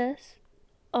find us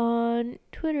on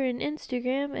Twitter and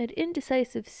Instagram at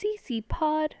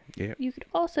IndecisiveCCPod. Yeah. You could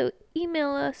also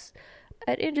email us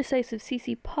at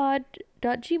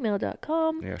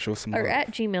indecisivccpod.gmail.com Yeah, show us some or love.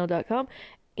 at gmail.com.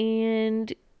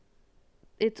 And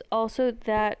it's also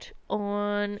that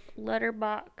on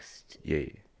Letterboxd,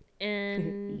 Yay.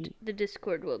 and the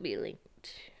Discord will be linked.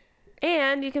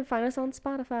 And you can find us on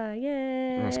Spotify.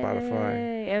 Yay. We're on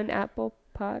Spotify. And Apple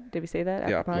Pod. Did we say that?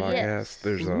 Yeah, Apple Pod? podcast. Yes.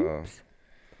 There's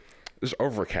there's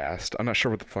Overcast. I'm not sure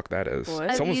what the fuck that is.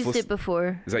 What? I've Someone's used it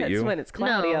before. Is that That's you? when it's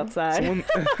cloudy No. outside. Someone,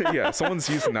 yeah, someone's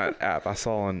using that app. I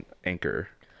saw on Anchor.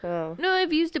 Oh. No,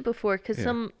 I've used it before because Yeah.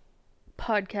 some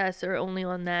podcasts are only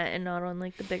on that and not on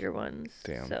like the bigger ones.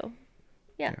 Damn. So,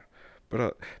 yeah.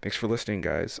 But thanks for listening,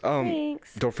 guys.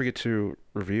 Thanks. Don't forget to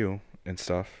review and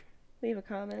stuff. Leave a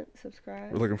comment.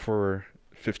 Subscribe. We're looking for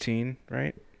 15,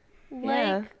 right?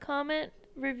 Yeah. Like, comment,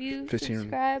 review, 15,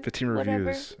 subscribe, 15 whatever.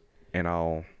 reviews, and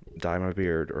I'll dye my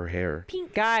beard or hair.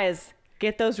 Guys,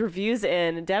 get those reviews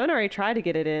in. Devin already tried to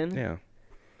get it in. Yeah.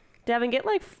 Devin, get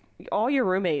like all your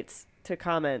roommates to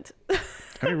comment. How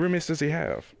many roommates does he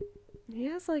have? He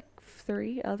has like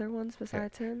 3 other ones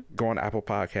besides him. Go on Apple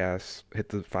Podcasts, hit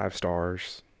the 5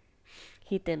 stars.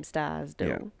 Hit them stars, dude.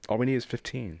 Yeah. All we need is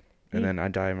 15. And then I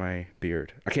dye my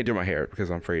beard. I can't do my hair because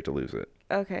I'm afraid to lose it.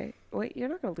 Okay. Wait, you're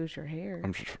not going to lose your hair.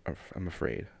 I'm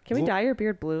afraid. Can we It's a dye your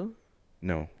beard blue?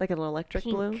 No. Like an electric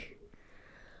blue? Pink.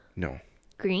 No.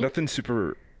 Green. Nothing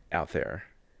super out there.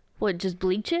 What, just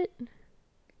bleach it?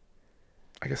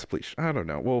 I guess bleach. I don't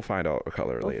know. We'll find out a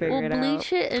color We'll later. figure We'll it out.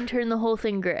 bleach it and turn the whole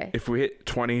thing gray. If we hit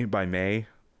 20 by May,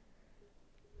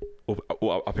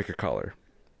 I'll pick a color.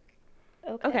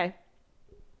 Okay.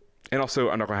 And also,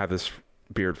 I'm not going to have this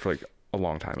beard for like a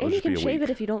long time. It'll And you just be can a shave week.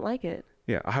 it if you don't like it.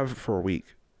 Yeah, I'll have it for a week.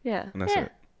 Yeah. And that's Yeah.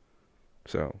 it.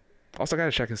 So, also got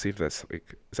to check and see if that's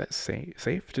like, is that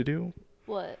safe to do?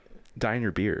 What? Dyeing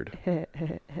your beard.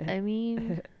 I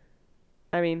mean,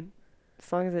 I mean,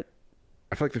 as long as it...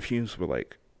 I feel like the fumes would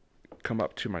like come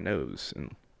up to my nose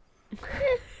and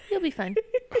you'll be fine.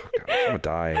 oh God, I'm gonna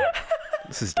die.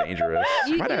 This is dangerous.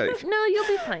 Why'd I- No, you'll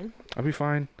be fine. I'll be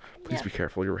fine. Please Yeah. be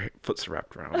careful. Your foot's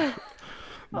wrapped around.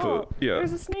 But Oh, yeah,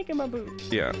 there's a snake in my boot.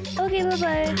 yeah. Okay,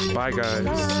 bye-bye. Bye, guys.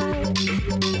 Bye.